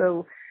fun.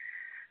 So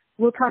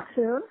we'll talk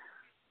soon.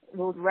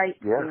 We'll write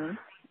soon.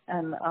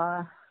 And,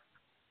 I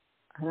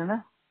don't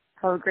know.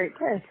 Have a great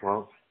day.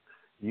 Well,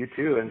 you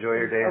too. Enjoy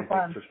your day, and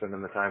thanks for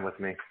spending the time with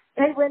me.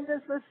 Hey, when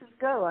does this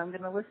go? I'm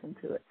going to listen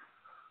to it.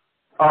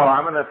 Oh,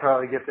 I'm going to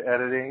probably get to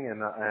editing,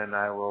 and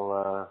I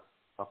will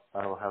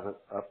have it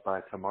up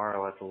by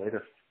tomorrow at the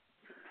latest.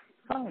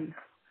 Fine.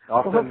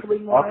 I'll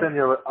send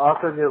you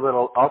a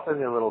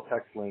little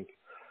text link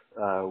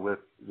with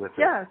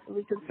yeah, it. So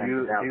we can send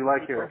it out. Do you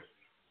like your?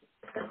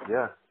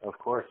 Yeah, of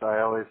course. I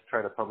always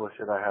try to publish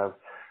it. I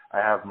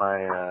have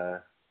my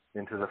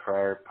Into the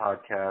Fryer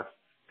podcast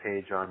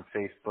page on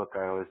Facebook.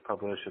 I always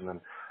publish, and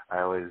then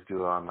I always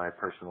do it on my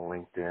personal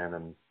LinkedIn,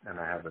 and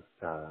I have it.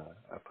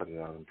 I put it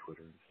out on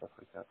Twitter and stuff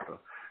like that. So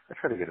I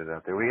try to get it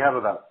out there. We have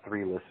about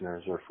 3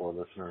 listeners or 4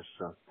 listeners,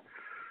 so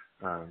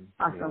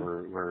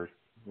awesome.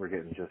 We're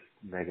getting just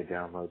mega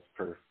downloads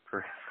per.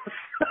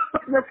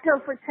 Let's go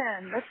for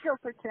 10. Let's go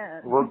for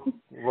 10.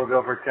 We'll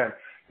go for 10.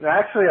 No,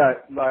 actually,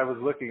 I was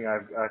looking.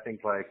 I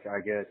think like I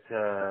get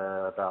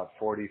about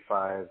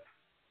 45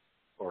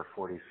 or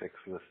 46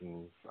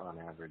 listens on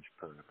average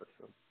per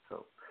episode.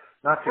 So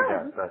not too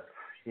bad, but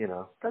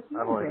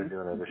I've only been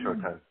doing it a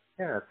short time.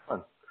 Yeah, it's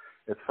fun.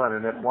 It's fun,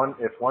 and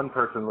if one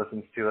person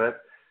listens to it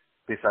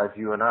besides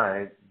you and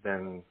I,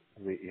 then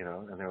we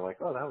and they're like,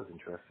 oh, that was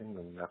interesting,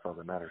 then that's all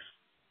that matters.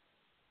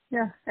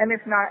 Yeah, and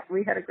if not,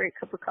 we had a great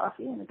cup of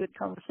coffee and a good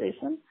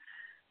conversation.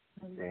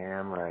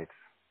 Damn right.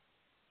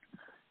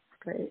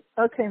 Great.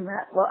 Okay,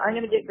 Matt. Well, I'm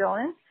going to get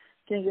going.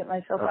 Going to get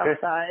myself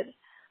outside.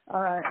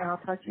 All right, and I'll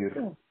talk to you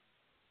soon.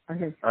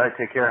 Okay. All right,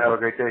 take care. Have a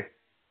great day.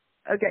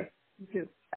 Okay, you too.